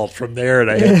snowballed from there,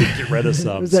 and I had to get rid of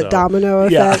some. It was a domino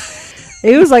effect. Yeah.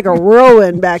 It was like a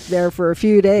whirlwind back there for a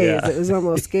few days. Yeah. It was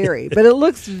almost scary. But it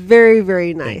looks very,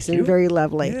 very nice and very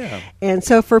lovely. Yeah. And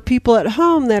so for people at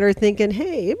home that are thinking,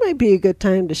 hey, it might be a good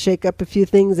time to shake up a few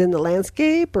things in the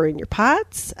landscape or in your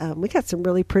pots, we got some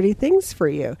really pretty things for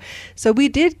you. So we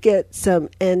did get some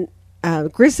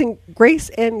Grace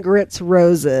and Grits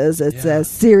roses. It's a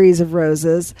series of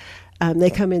roses.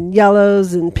 They come in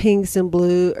yellows and pinks and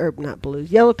blue, or not blue,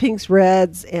 yellow, pinks,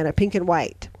 reds, and a pink and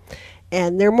white.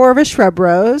 And they're more of a shrub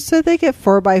rose, so they get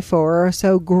 4x4.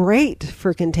 So great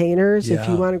for containers. Yeah. If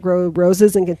you want to grow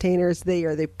roses in containers, they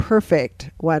are the perfect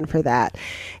one for that.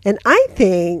 And I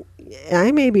think,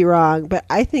 I may be wrong, but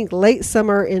I think late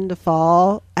summer into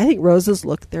fall, I think roses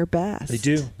look their best. They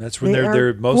do. That's when They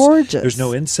they're most gorgeous. There's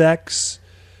no insects.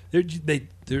 The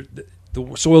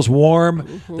soil's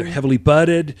warm. They're heavily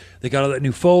budded. They got all that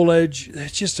new foliage.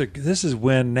 It's just this is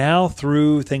when now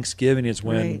through Thanksgiving is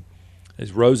when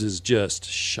these roses just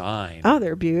shine. Oh,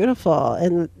 they're beautiful.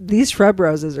 And these shrub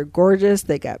roses are gorgeous.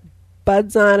 They got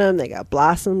buds on them. They got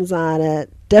blossoms on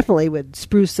it. Definitely would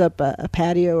spruce up a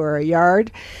patio or a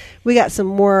yard. We got some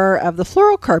more of the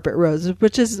floral carpet roses,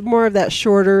 which is more of that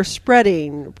shorter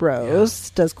spreading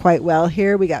rose. Does quite well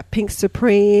here. We got pink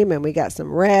supreme, and we got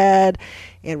some red,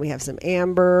 and we have some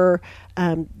amber.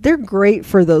 They're great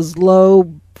for those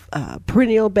low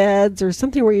perennial beds or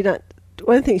something where you don't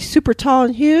want anything super tall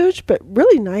and huge, but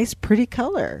really nice, pretty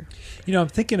color. You know, I'm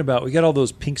thinking about, we got all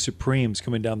those pink supremes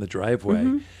coming down the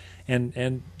driveway.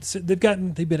 And so they've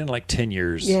been in like 10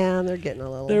 years. Yeah, and they're getting a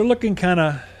little. They're looking kind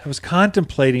of. I was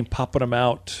contemplating popping them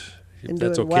out, if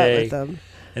that's doing what okay, with them?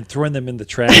 and throwing them in the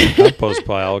trash and compost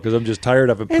pile because I'm just tired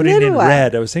of them. And Putting then in what?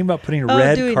 red. I was thinking about putting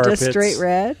red doing carpets. just straight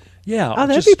red. Yeah, Oh,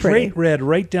 that'd just be pretty. straight red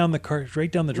right down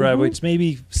the driveway. It's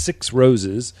maybe 6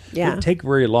 roses. Yeah. It wouldn't take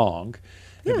very long.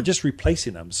 Yeah. But just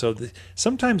replacing them. So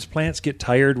sometimes plants get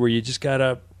tired where you just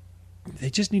gotta. They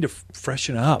just need to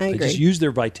freshen up. I They agree. just use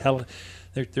their vitality.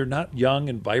 They're not young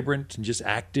and vibrant and just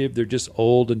active. They're just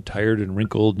old and tired and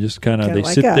wrinkled. And just kind of they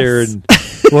like sit us. there and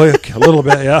boy, a little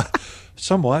bit, yeah,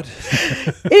 somewhat.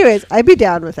 Anyways, I'd be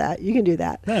down with that. You can do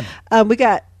that. Done. We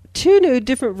got 2 new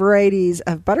different varieties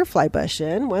of butterfly bush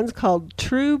in. One's called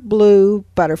True Blue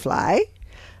Butterfly.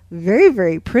 Very,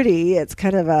 very pretty. It's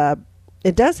kind of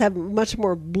it does have much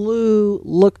more blue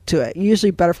look to it.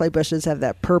 Usually butterfly bushes have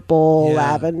that purple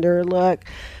lavender look.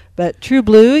 But True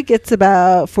Blue, it gets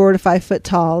about 4 to 5 foot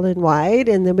tall and wide.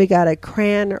 And then we got a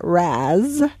Cran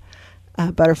Raz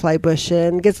butterfly bush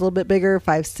in. Gets a little bit bigger,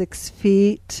 5-6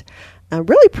 feet.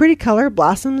 Really pretty color,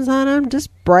 blossoms on them, just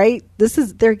bright.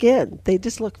 They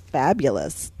just look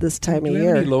fabulous this time Do of we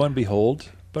year. have any Lo and Behold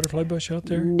butterfly bush out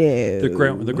there? No. The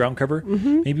ground cover.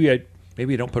 Maybe I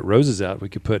don't put roses out. We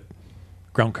could put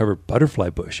ground cover butterfly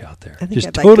bush out there. I think Just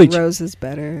I'd totally like the roses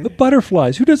better. the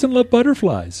butterflies. Who doesn't love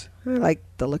butterflies? I like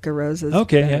the look of roses.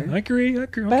 Okay, better. yeah, I agree.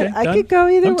 Okay, But I done. could go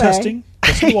either I'm way. testing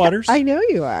the waters. I know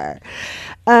you are.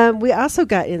 We also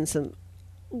got in some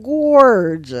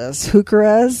gorgeous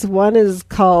heucheras. One is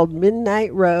called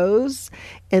Midnight Rose,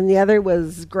 and the other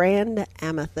was Grand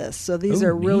Amethyst. So these Ooh,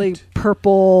 are really neat.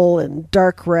 purple and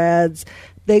dark reds.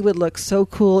 They would look so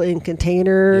cool in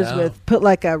containers put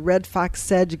like a red fox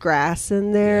sedge grass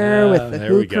in there with the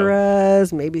there we go.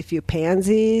 heucheras, maybe a few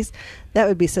pansies. That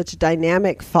would be such a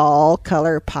dynamic fall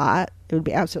color pot. It would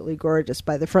be absolutely gorgeous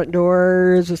by the front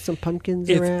doors with some pumpkins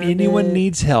If around anyone it.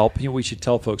 needs help, we should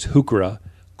tell folks heuchera.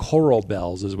 Coral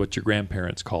bells is what your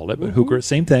grandparents called it, but heuchera,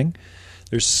 same thing.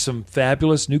 There's some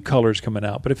fabulous new colors coming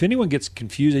out. But if anyone gets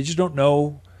confused, they just don't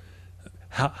know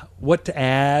what to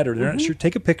add, or they're not sure,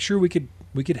 take a picture. We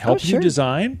could help you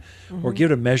design or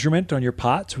give it a measurement on your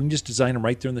pots. We can just design them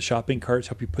right there in the shopping carts,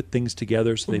 help you put things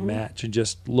together so they match and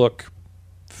just look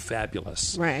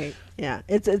fabulous. Right. Yeah.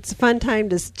 It's a fun time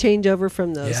to change over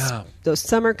from those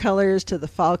summer colors to the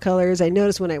fall colors. I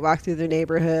notice when I walk through the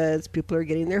neighborhoods, people are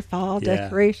getting their fall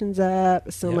decorations up.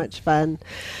 It's so much fun.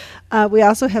 We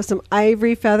also have some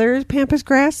ivory feathers pampas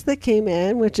grass that came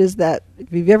in, which is that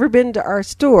if you've ever been to our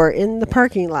store in the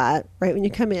parking lot, right when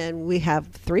you come in, we have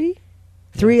three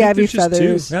ivory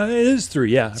feathers. No, it is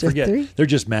 3. Yeah, I forget. 3? They're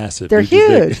just massive. They're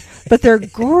huge, but they're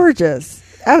gorgeous.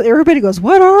 Everybody goes,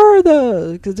 what are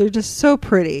those? Because they're just so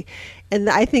pretty. And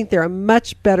I think they're a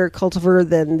much better cultivar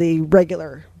than the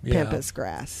regular pampas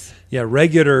grass. Yeah,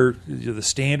 regular, the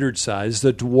standard size,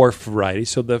 the dwarf variety.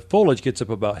 So the foliage gets up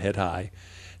about head high.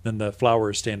 Then the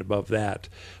flowers stand above that.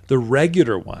 The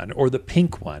regular one, or the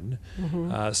pink one,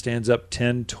 stands up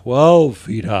 10, 12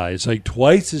 feet high. It's like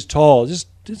twice as tall.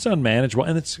 It's unmanageable,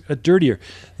 and it's dirtier.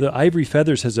 The ivory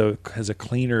feathers has a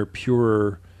cleaner,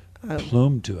 purer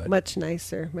plume to it. Much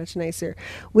nicer, much nicer.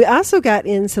 We also got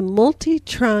in some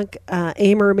multi-trunk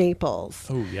Amur maples.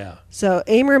 Oh, yeah. So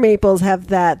Amur maples have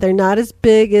that. They're not as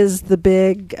big as the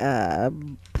big,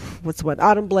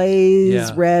 Autumn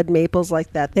Blaze, red maples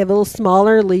like that. They have a little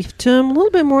smaller leaf to them, a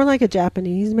little bit more like a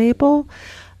Japanese maple,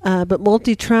 but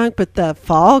multi-trunk, but the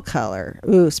fall color.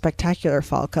 Ooh, spectacular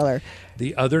fall color.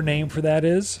 The other name for that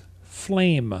is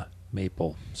flame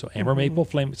maple. So Amur maple,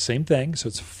 flame, same thing. So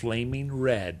it's flaming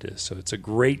red. So it's a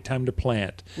great time to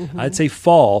plant. I'd say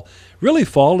fall. Really,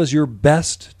 fall is your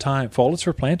best time. Fall is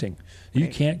for planting. You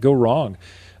can't go wrong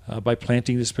by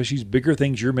planting, especially these bigger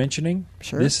things you're mentioning.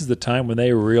 Sure. This is the time when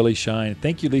they really shine.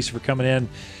 Thank you, Lisa, for coming in,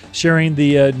 sharing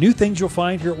the new things you'll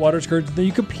find here at Waters Gardens that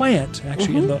you can plant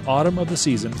actually in the autumn of the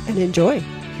season. And enjoy.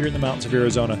 Here in the mountains of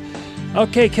Arizona.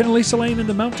 Okay, Ken and Lisa Lane and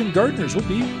the Mountain Gardeners. We'll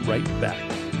be right back.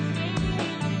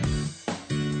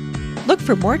 Look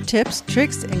for more tips,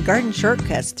 tricks, and garden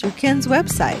shortcuts through Ken's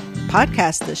website.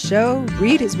 Podcast the show,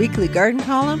 read his weekly garden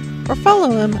column, or follow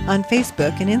him on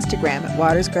Facebook and Instagram at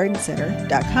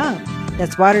watersgardencenter.com.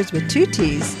 That's Waters with 2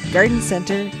 T's,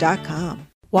 gardencenter.com.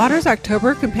 Waters'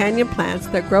 October companion plants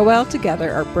that grow well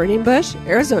together are burning bush,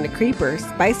 Arizona creeper,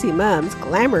 spicy mums,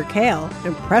 glamour kale,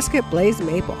 and Prescott blaze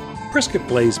maple. Prescott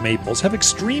blaze maples have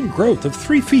extreme growth of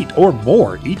 3 feet or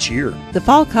more each year. The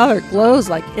fall color glows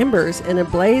like embers in a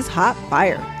blaze hot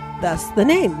fire, thus the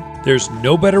name. There's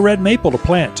no better red maple to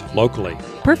plant locally.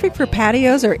 Perfect for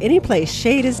patios or any place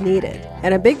shade is needed.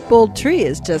 And a big bold tree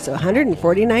is just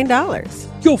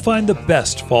 $149. You'll find the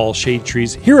best fall shade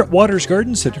trees here at Waters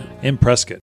Garden Center in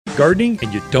Prescott. Gardening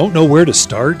and you don't know where to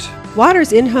start?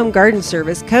 Waters in-home garden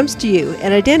service comes to you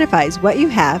and identifies what you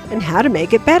have and how to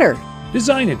make it better.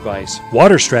 Design advice,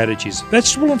 water strategies,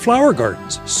 vegetable and flower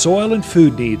gardens, soil and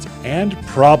food needs, and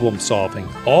problem solving.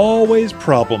 Always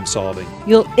problem solving.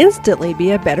 You'll instantly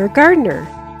be a better gardener.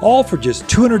 All for just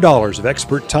 $200 of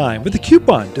expert time with a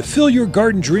coupon to fill your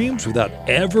garden dreams without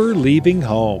ever leaving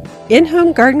home.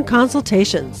 In-home garden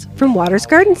consultations from Waters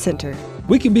Garden Center.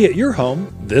 We can be at your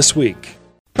home this week.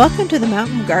 Welcome to the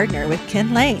Mountain Gardener with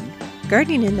Ken Lane.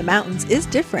 Gardening in the mountains is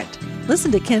different.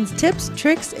 Listen to Ken's tips,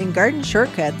 tricks, and garden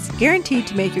shortcuts guaranteed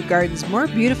to make your gardens more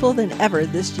beautiful than ever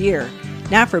this year.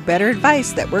 Now for better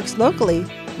advice that works locally,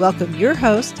 welcome your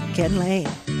host, Ken Lane.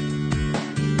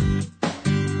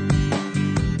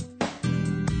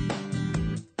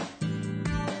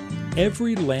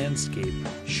 Every landscape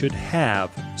should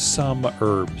have some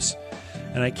herbs.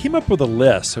 And I came up with a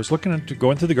list. I was going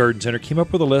through the garden center, came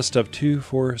up with a list of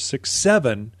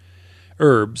 7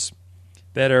 herbs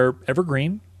that are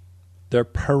evergreen. They're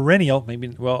perennial.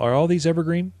 Are all these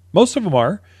evergreen? Most of them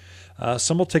are.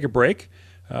 Some will take a break,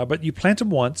 but you plant them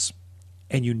once,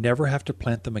 and you never have to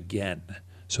plant them again.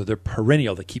 So they're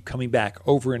perennial. They keep coming back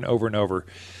over and over and over.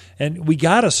 And we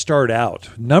got to start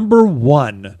out. Number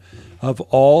one of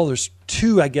all, there's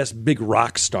 2, big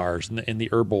rock stars in the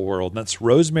herbal world, and that's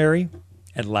rosemary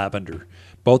and lavender.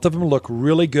 Both of them look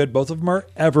really good. Both of them are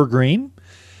evergreen.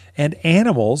 And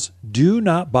animals do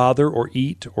not bother or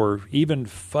eat or even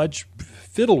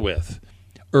fiddle with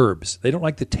herbs. They don't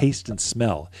like the taste and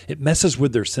smell. It messes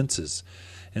with their senses.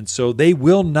 And so they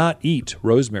will not eat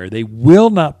rosemary. They will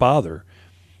not bother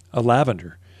a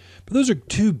lavender. But those are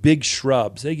 2 big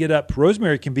shrubs. They get up.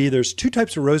 Rosemary there's 2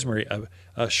 types of rosemary.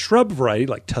 A shrub variety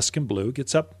like Tuscan blue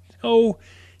gets up,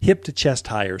 hip to chest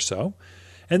high or so.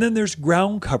 And then there's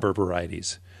ground cover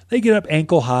varieties. They get up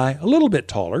ankle high, a little bit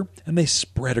taller, and they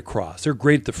spread across. They're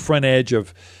great at the front edge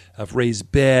of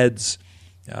raised beds,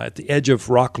 at the edge of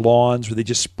rock lawns where they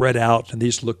just spread out and they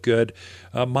just look good.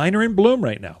 Mine are in bloom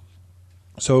right now.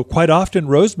 So quite often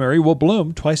rosemary will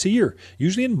bloom twice a year.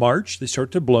 Usually in March they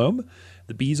start to bloom.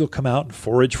 The bees will come out and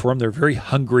forage for them. They're very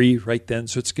hungry right then,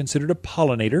 so it's considered a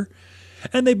pollinator.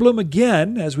 And they bloom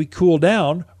again as we cool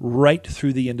down right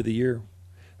through the end of the year.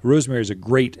 Rosemary is a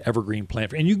great evergreen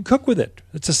plant, and you can cook with it.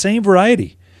 It's the same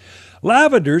variety.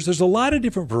 Lavenders, there's a lot of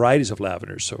different varieties of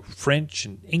lavenders. So French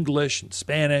and English and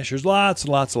Spanish. There's lots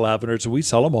and lots of lavenders, and we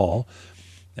sell them all.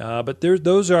 But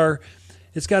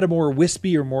it's got a more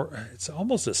wispy it's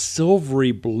almost a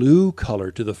silvery blue color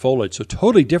to the foliage. So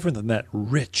totally different than that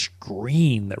rich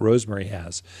green that rosemary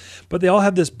has. But they all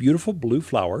have this beautiful blue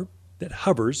flower that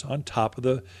hovers on top of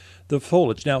the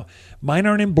foliage. Now, mine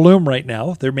aren't in bloom right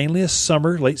now. They're mainly a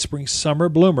late spring, summer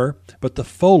bloomer, but the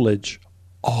foliage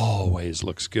always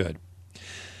looks good.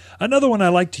 Another one I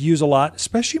like to use a lot,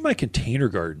 especially in my container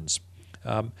gardens,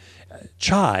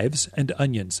 chives and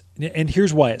onions. And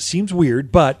here's why. It seems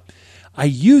weird, but I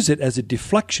use it as a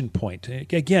deflection point.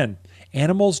 Again,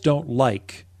 animals don't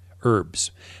like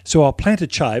herbs. So I'll plant a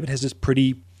chive. It has this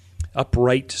pretty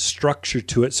upright structure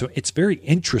to it. So it's very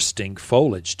interesting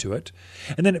foliage to it.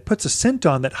 And then it puts a scent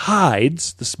on that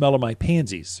hides the smell of my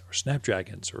pansies or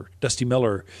snapdragons or Dusty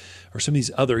Miller or some of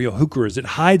these other heucheras. It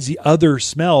hides the other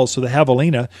smells, so the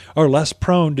javelina are less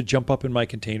prone to jump up in my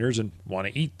containers and want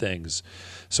to eat things.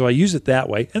 So I use it that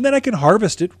way. And then I can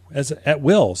harvest it at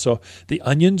will. So the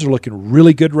onions are looking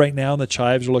really good right now, and the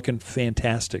chives are looking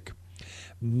fantastic.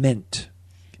 Mint.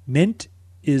 Mint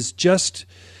is just,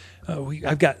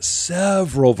 I've got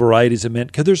several varieties of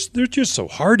mint because they're just so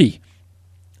hardy.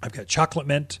 I've got chocolate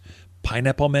mint,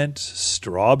 pineapple mint,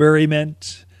 strawberry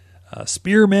mint,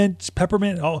 spearmint,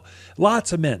 peppermint,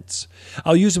 lots of mints.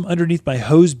 I'll use them underneath my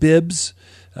hose bibs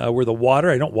where the water,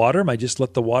 I don't water them. I just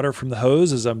let the water from the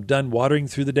hose as I'm done watering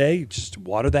through the day. Just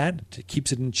water that. It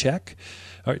keeps it in check.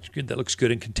 All right, that looks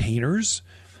good in containers.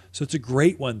 So it's a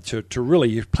great one to really,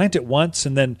 you plant it once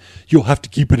and then you'll have to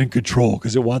keep it in control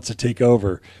because it wants to take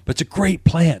over. But it's a great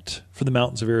plant for the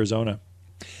mountains of Arizona.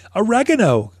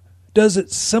 Oregano does it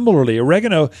similarly.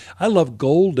 Oregano, I love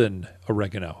golden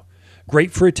oregano.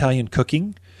 Great for Italian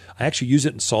cooking. I actually use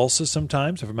it in salsa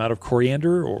sometimes if I'm out of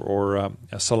coriander or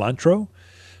cilantro.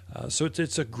 So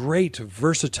it's a great,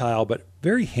 versatile, but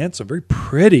very handsome, very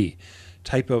pretty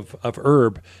type of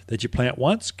herb that you plant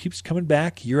once, keeps coming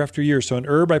back year after year. So an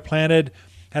herb I planted,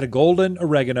 had a golden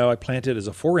oregano. I planted as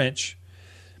a 4-inch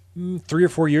 3 or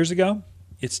 4 years ago.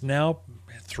 It's now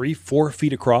 3-4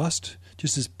 feet across.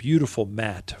 Just this beautiful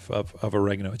mat of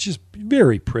oregano. It's just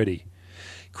very pretty.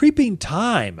 Creeping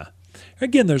thyme.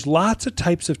 Again, there's lots of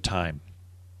types of thyme.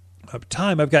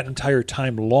 I've got entire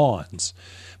thyme lawns.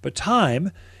 But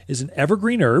thyme is an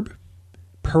evergreen herb,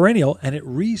 perennial, and it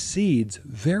reseeds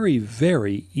very,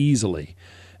 very easily.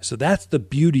 So that's the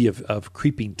beauty of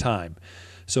creeping thyme.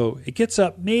 So it gets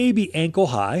up maybe ankle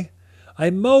high. I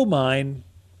mow mine.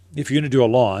 If you're going to do a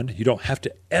lawn, you don't have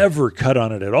to ever cut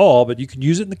on it at all, but you can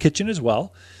use it in the kitchen as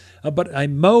well. But I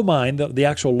mow mine, the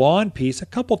actual lawn piece, a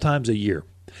couple times a year.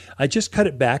 I just cut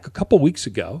it back a couple weeks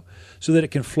ago so that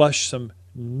it can flush some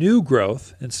new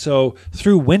growth. And so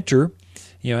through winter,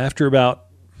 after about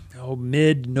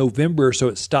mid-November or so,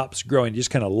 it stops growing. It just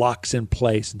kind of locks in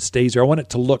place and stays there. I want it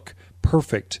to look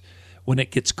perfect when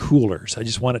it gets cooler. So I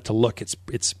just want it to look,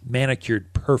 it's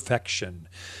manicured perfection.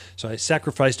 So I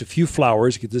sacrificed a few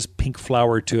flowers, get this pink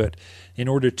flower to it, in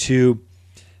order to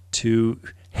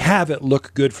have it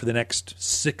look good for the next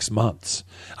 6 months.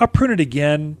 I'll prune it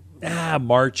again,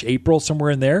 March, April,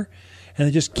 somewhere in there, and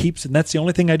it just keeps. And that's the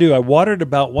only thing I do. I water it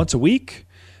about once a week,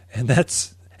 and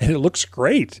it looks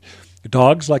great. The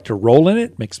dogs like to roll in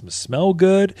it, makes them smell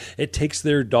good. It takes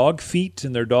their dog feet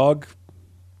and their dog.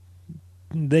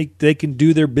 They can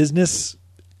do their business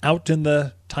out in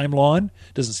the thyme lawn.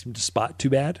 Doesn't seem to spot too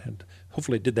bad, and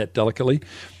hopefully it did that delicately.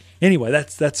 Anyway,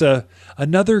 that's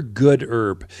another good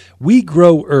herb. We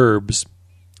grow herbs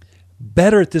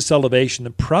better at this elevation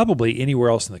than probably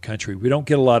anywhere else in the country. We don't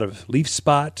get a lot of leaf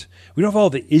spot. We don't have all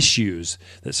the issues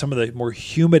that some of the more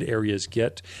humid areas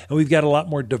get, and we've got a lot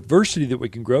more diversity that we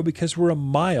can grow because we're a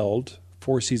mild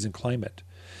 4-season climate.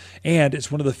 And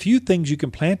it's one of the few things you can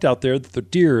plant out there that the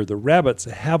deer, the rabbits,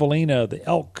 the javelina, the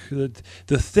elk,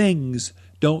 the things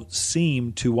don't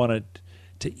seem to want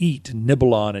to eat and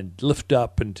nibble on and lift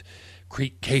up and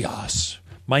create chaos.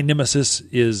 My nemesis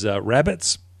is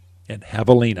rabbits and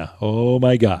javelina. Oh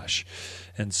my gosh.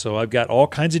 And so I've got all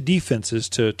kinds of defenses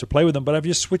to play with them, but I've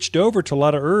just switched over to a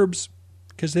lot of herbs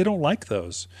because they don't like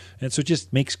those. And so it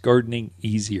just makes gardening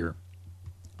easier.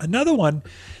 Another one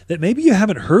that maybe you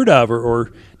haven't heard of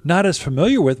or not as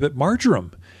familiar with, but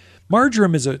marjoram.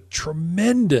 Marjoram is a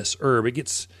tremendous herb.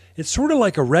 It's sort of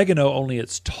like oregano, only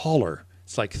it's taller.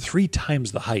 It's like 3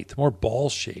 times the height, more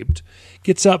ball-shaped.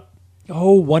 Gets up,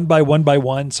 1 by 1 by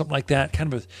 1, something like that.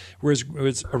 Whereas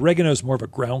oregano is more of a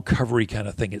ground covery kind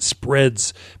of thing. It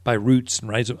spreads by roots and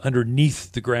rises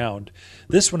underneath the ground.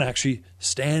 This one actually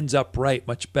stands upright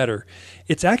much better.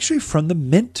 It's actually from the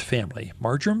mint family.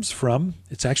 Marjoram's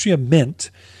it's actually a mint,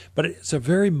 but it's a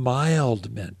very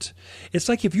mild mint. It's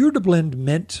like if you were to blend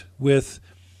mint with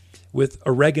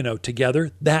oregano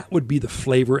together, that would be the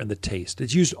flavor and the taste.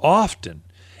 It's used often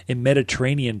in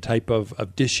Mediterranean type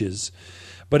of dishes,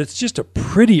 but it's just a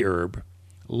pretty herb,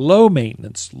 low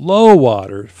maintenance, low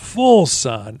water, full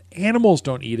sun. Animals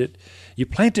don't eat it. You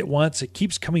plant it once, it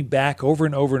keeps coming back over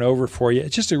and over and over for you.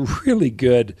 It's just a really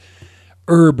good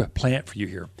herb plant for you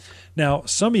here. Now,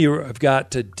 some of you have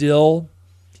got dill,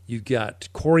 you've got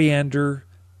coriander,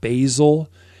 basil.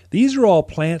 These are all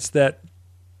plants that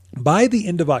by the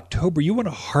end of October, you want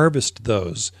to harvest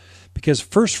those because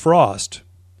first frost,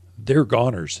 they're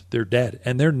goners, they're dead,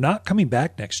 and they're not coming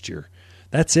back next year.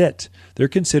 That's it. They're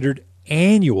considered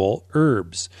annual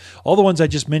herbs. All the ones I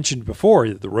just mentioned before,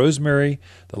 the rosemary,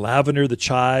 the lavender, the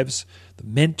chives, the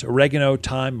mint, oregano,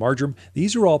 thyme, marjoram,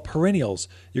 these are all perennials.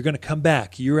 You're going to come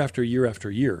back year after year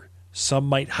after year. Some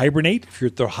might hibernate if you're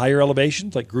at the higher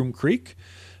elevations like Groom Creek,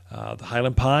 the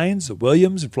Highland Pines, the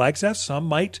Williams and Flagstaff. Some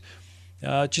might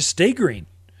just stay green.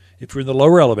 If you're in the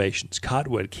lower elevations,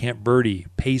 Cottonwood, Camp Verde,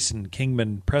 Payson,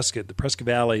 Kingman, Prescott, the Prescott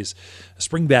Valleys,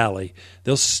 Spring Valley,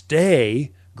 they'll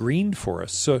stay green for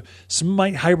us. So some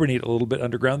might hibernate a little bit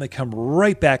underground. They come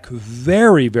right back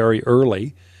very, very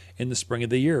early in the spring of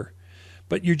the year.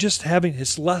 But you're just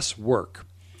it's less work.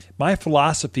 My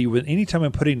philosophy with anytime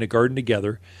I'm putting a garden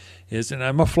together is, and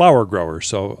I'm a flower grower,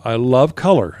 so I love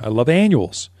color. I love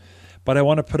annuals. But I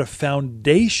want to put a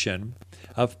foundation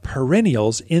of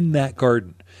perennials in that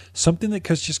garden. Something that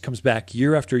just comes back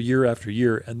year after year after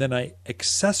year, and then I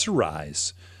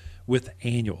accessorize with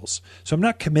annuals. So I'm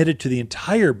not committed to the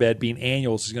entire bed being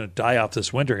annuals. It's going to die off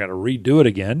this winter. I got to redo it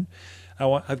again.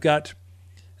 I've got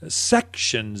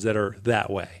sections that are that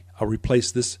way. I'll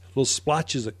replace this little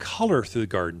splotches of color through the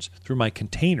gardens, through my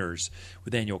containers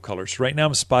with annual colors. So right now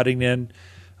I'm spotting in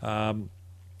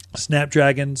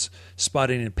snapdragons,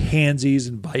 spotting in pansies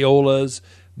and violas,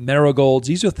 marigolds.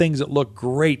 These are things that look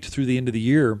great through the end of the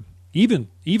year, even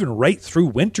right through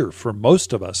winter for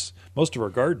most of us, most of our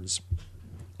gardens.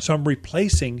 So I'm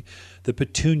replacing the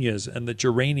petunias and the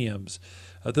geraniums,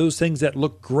 those things that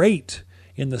look great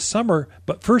in the summer,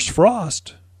 but first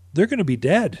frost, they're going to be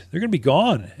dead. They're going to be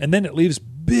gone. And then it leaves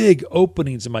big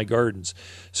openings in my gardens.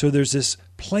 So there's this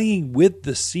playing with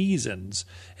the seasons,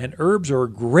 and herbs are a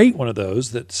great one of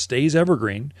those that stays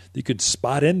evergreen. You could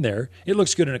spot in there. It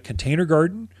looks good in a container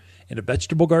garden, in a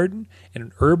vegetable garden, in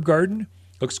an herb garden.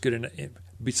 It looks good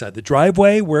beside the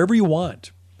driveway, wherever you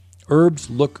want. Herbs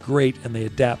look great, and they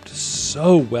adapt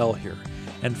so well here.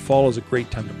 And fall is a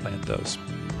great time to plant those.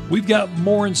 We've got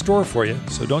more in store for you,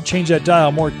 so don't change that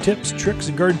dial. More tips, tricks,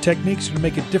 and garden techniques to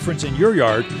make a difference in your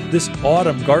yard this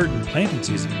autumn garden planting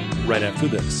season right after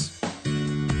this.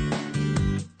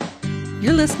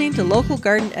 You're listening to local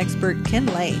garden expert Ken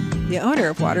Lane, the owner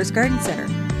of Waters Garden Center.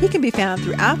 He can be found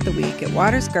throughout the week at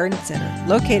Waters Garden Center,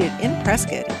 located in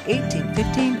Prescott at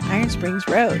 1815 Iron Springs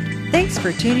Road. Thanks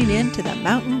for tuning in to The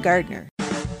Mountain Gardener.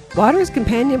 Waters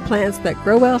companion plants that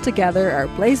grow well together are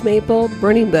blaze maple,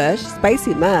 burning bush,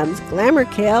 spicy mums, glamour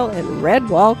kale, and red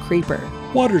wall creeper.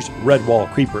 Waters' red wall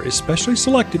creeper is specially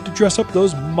selected to dress up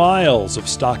those miles of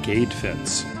stockade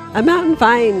fence. A mountain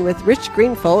vine with rich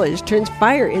green foliage turns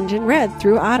fire engine red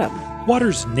through autumn.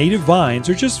 Waters' native vines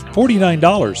are just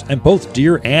 $49 and both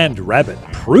deer and rabbit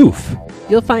proof.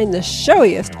 You'll find the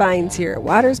showiest vines here at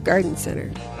Waters Garden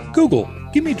Center. Google,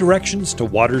 give me directions to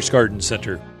Waters Garden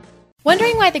Center.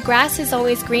 Wondering why the grass is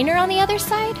always greener on the other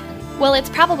side? Well, it's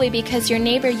probably because your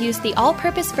neighbor used the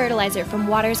all-purpose fertilizer from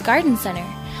Waters Garden Center.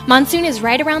 Monsoon is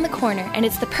right around the corner, and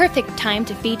it's the perfect time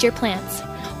to feed your plants.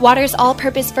 Waters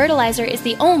all-purpose fertilizer is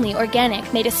the only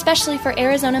organic made especially for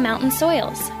Arizona mountain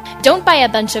soils. Don't buy a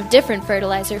bunch of different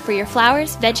fertilizer for your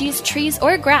flowers, veggies, trees,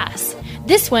 or grass.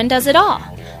 This one does it all.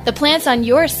 The plants on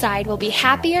your side will be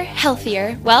happier,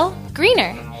 healthier, well,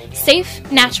 greener.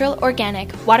 Safe, natural,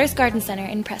 organic. Waters Garden Center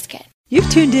in Prescott. You've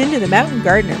tuned in to The Mountain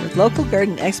Gardener with local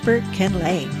garden expert Ken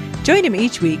Lane. Join him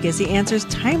each week as he answers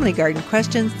timely garden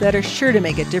questions that are sure to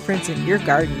make a difference in your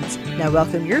gardens. Now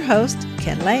welcome your host,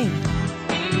 Ken Lane.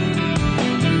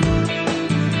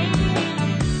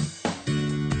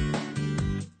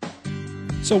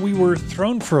 So we were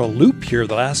thrown for a loop here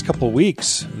the last couple of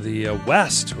weeks. The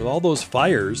West, with all those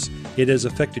fires, it has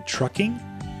affected trucking,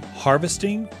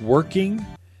 harvesting, working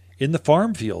in the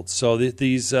farm fields. So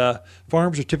these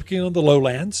farms are typically on the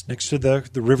lowlands next to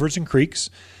the rivers and creeks.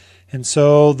 And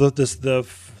so the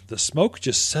smoke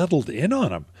just settled in on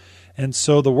them. And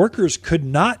so the workers could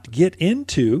not get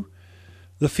into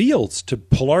the fields to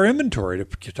pull our inventory,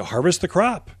 to harvest the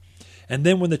crop. And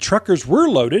then when the truckers were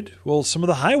loaded, well, some of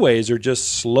the highways are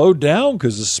just slowed down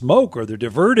because of smoke, or they're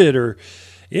diverted, or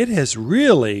it has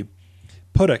really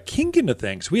put a kink into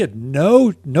things. We had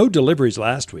no deliveries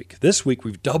last week. This week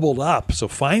we've doubled up. So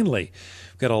finally,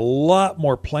 we've got a lot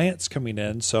more plants coming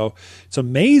in. So it's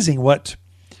amazing what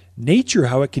nature,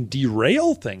 how it can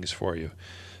derail things for you.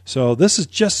 So this is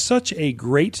just such a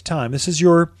great time. This is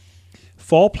your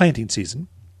fall planting season.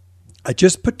 I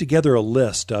just put together a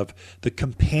list of the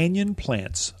companion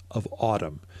plants of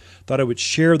autumn. Thought I would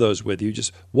share those with you.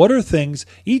 Just what are things,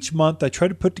 each month I try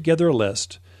to put together a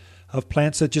list of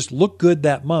plants that just look good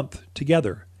that month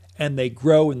together, and they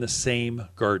grow in the same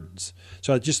gardens.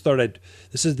 So I just thought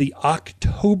this is the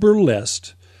October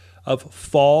list of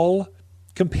fall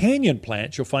companion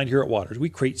plants you'll find here at Waters. We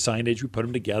create signage, we put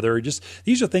them together.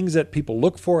 These are things that people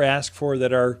look for, ask for,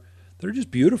 that are just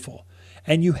beautiful.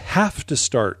 And you have to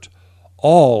start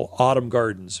all autumn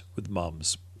gardens with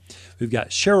mums. We've got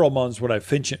Cheryl mums, what I've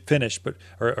finished, but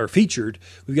or featured.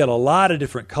 We've got a lot of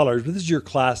different colors, but this is your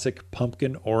classic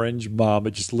pumpkin orange mum.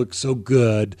 It just looks so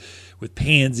good with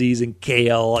pansies and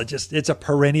kale. It's a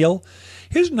perennial.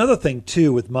 Here's another thing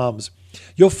too with mums.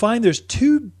 You'll find there's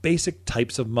two basic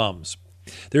types of mums.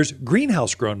 There's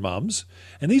greenhouse grown mums,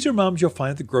 and these are mums you'll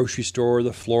find at the grocery store,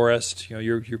 the florist,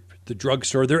 the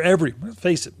drugstore. They're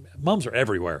face it, mums are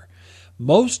everywhere.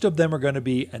 Most of them are going to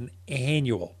be an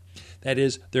annual. That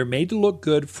is, they're made to look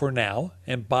good for now,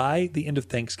 and by the end of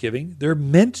Thanksgiving, they're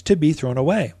meant to be thrown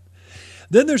away.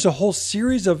 Then there's a whole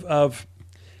series of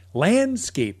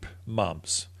landscape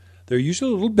mums. They're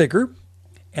usually a little bigger,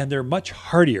 and they're much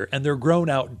hardier, and they're grown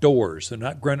outdoors. They're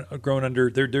not grown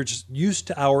under, they're just used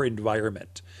to our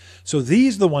environment. So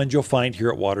these are the ones you'll find here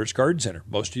at Waters Garden Center.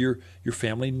 Most of your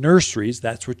family nurseries,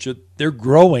 that's what they're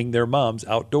growing their mums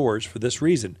outdoors for this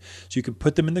reason. So you can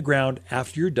put them in the ground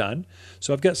after you're done.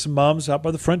 So I've got some mums out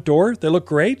by the front door. They look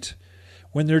great.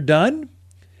 When they're done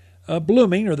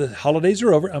blooming or the holidays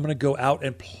are over, I'm going to go out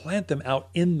and plant them out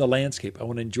in the landscape. I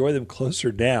want to enjoy them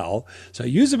closer now. So I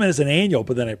use them as an annual,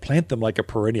 but then I plant them like a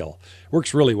perennial.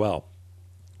 Works really well.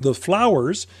 The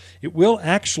flowers, it will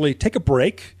actually take a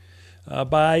break.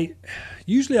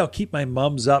 Usually I'll keep my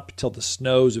mums up till the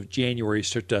snows of January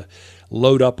start to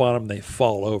load up on them. They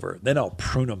fall over. Then I'll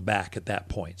prune them back at that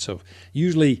point. So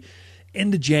usually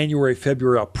into January,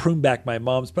 February, I'll prune back my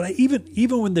mums. But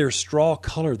even when they're straw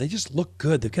color, they just look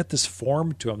good. They've got this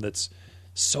form to them that's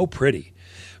so pretty.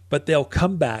 But they'll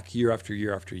come back year after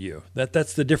year after year.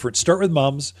 That's the difference. Start with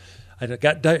mums. I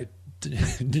got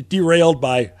derailed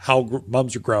by how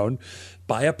mums are grown.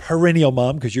 Buy a perennial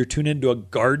mum because you're tuned into a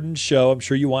garden show. I'm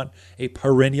sure you want a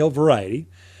perennial variety,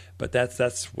 but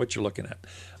that's what you're looking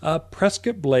at.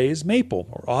 Prescott Blaze Maple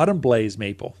or Autumn Blaze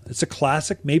Maple. It's a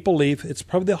classic maple leaf. It's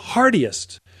probably the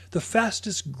hardiest, the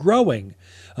fastest growing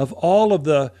of all of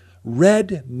the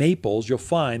red maples you'll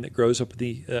find that grows up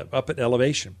at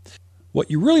elevation. What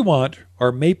you really want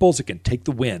are maples that can take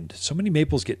the wind. So many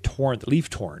maples get leaf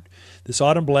torn. This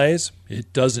Autumn Blaze,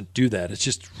 it doesn't do that. It's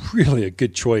just really a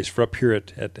good choice for up here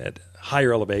at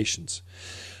higher elevations.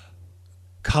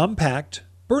 Compact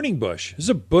burning bush. This is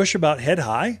a bush about head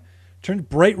high, turned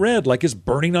bright red like it's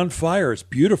burning on fire. It's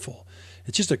beautiful.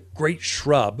 It's just a great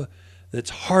shrub that's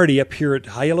hardy up here at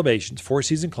high elevations,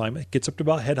 4-season climate. It gets up to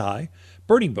about head high.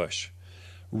 Burning bush.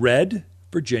 Red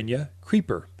Virginia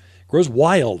creeper. Grows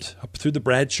wild up through the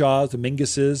Bradshaws, the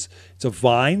Minguses. It's a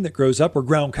vine that grows up or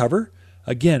ground cover.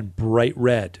 Again, bright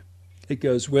red. It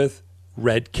goes with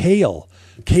red kale.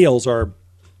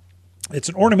 It's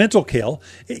an ornamental kale.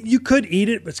 You could eat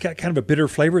it, but it's got kind of a bitter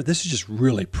flavor. This is just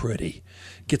really pretty.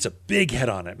 Gets a big head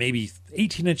on it, maybe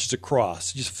 18 inches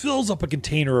across. It just fills up a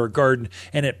container or a garden,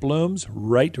 and it blooms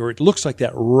it looks like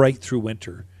that right through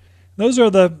winter. Those are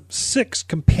the 6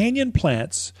 companion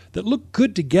plants that look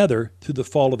good together through the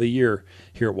fall of the year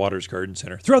here at Waters Garden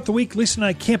Center. Throughout the week, Lisa and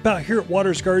I camp out here at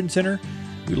Waters Garden Center.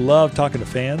 We love talking to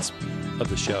fans of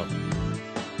the show.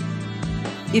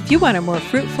 If you want a more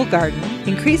fruitful garden,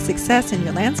 increased success in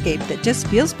your landscape that just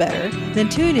feels better, then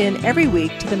tune in every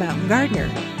week to The Mountain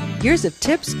Gardener. Years of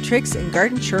tips, tricks, and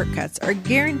garden shortcuts are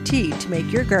guaranteed to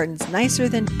make your gardens nicer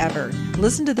than ever.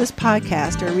 Listen to this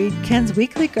podcast or read Ken's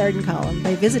weekly garden column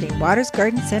by visiting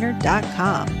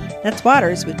watersgardencenter.com. That's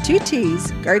Waters with 2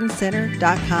 T's,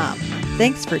 gardencenter.com.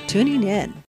 Thanks for tuning in.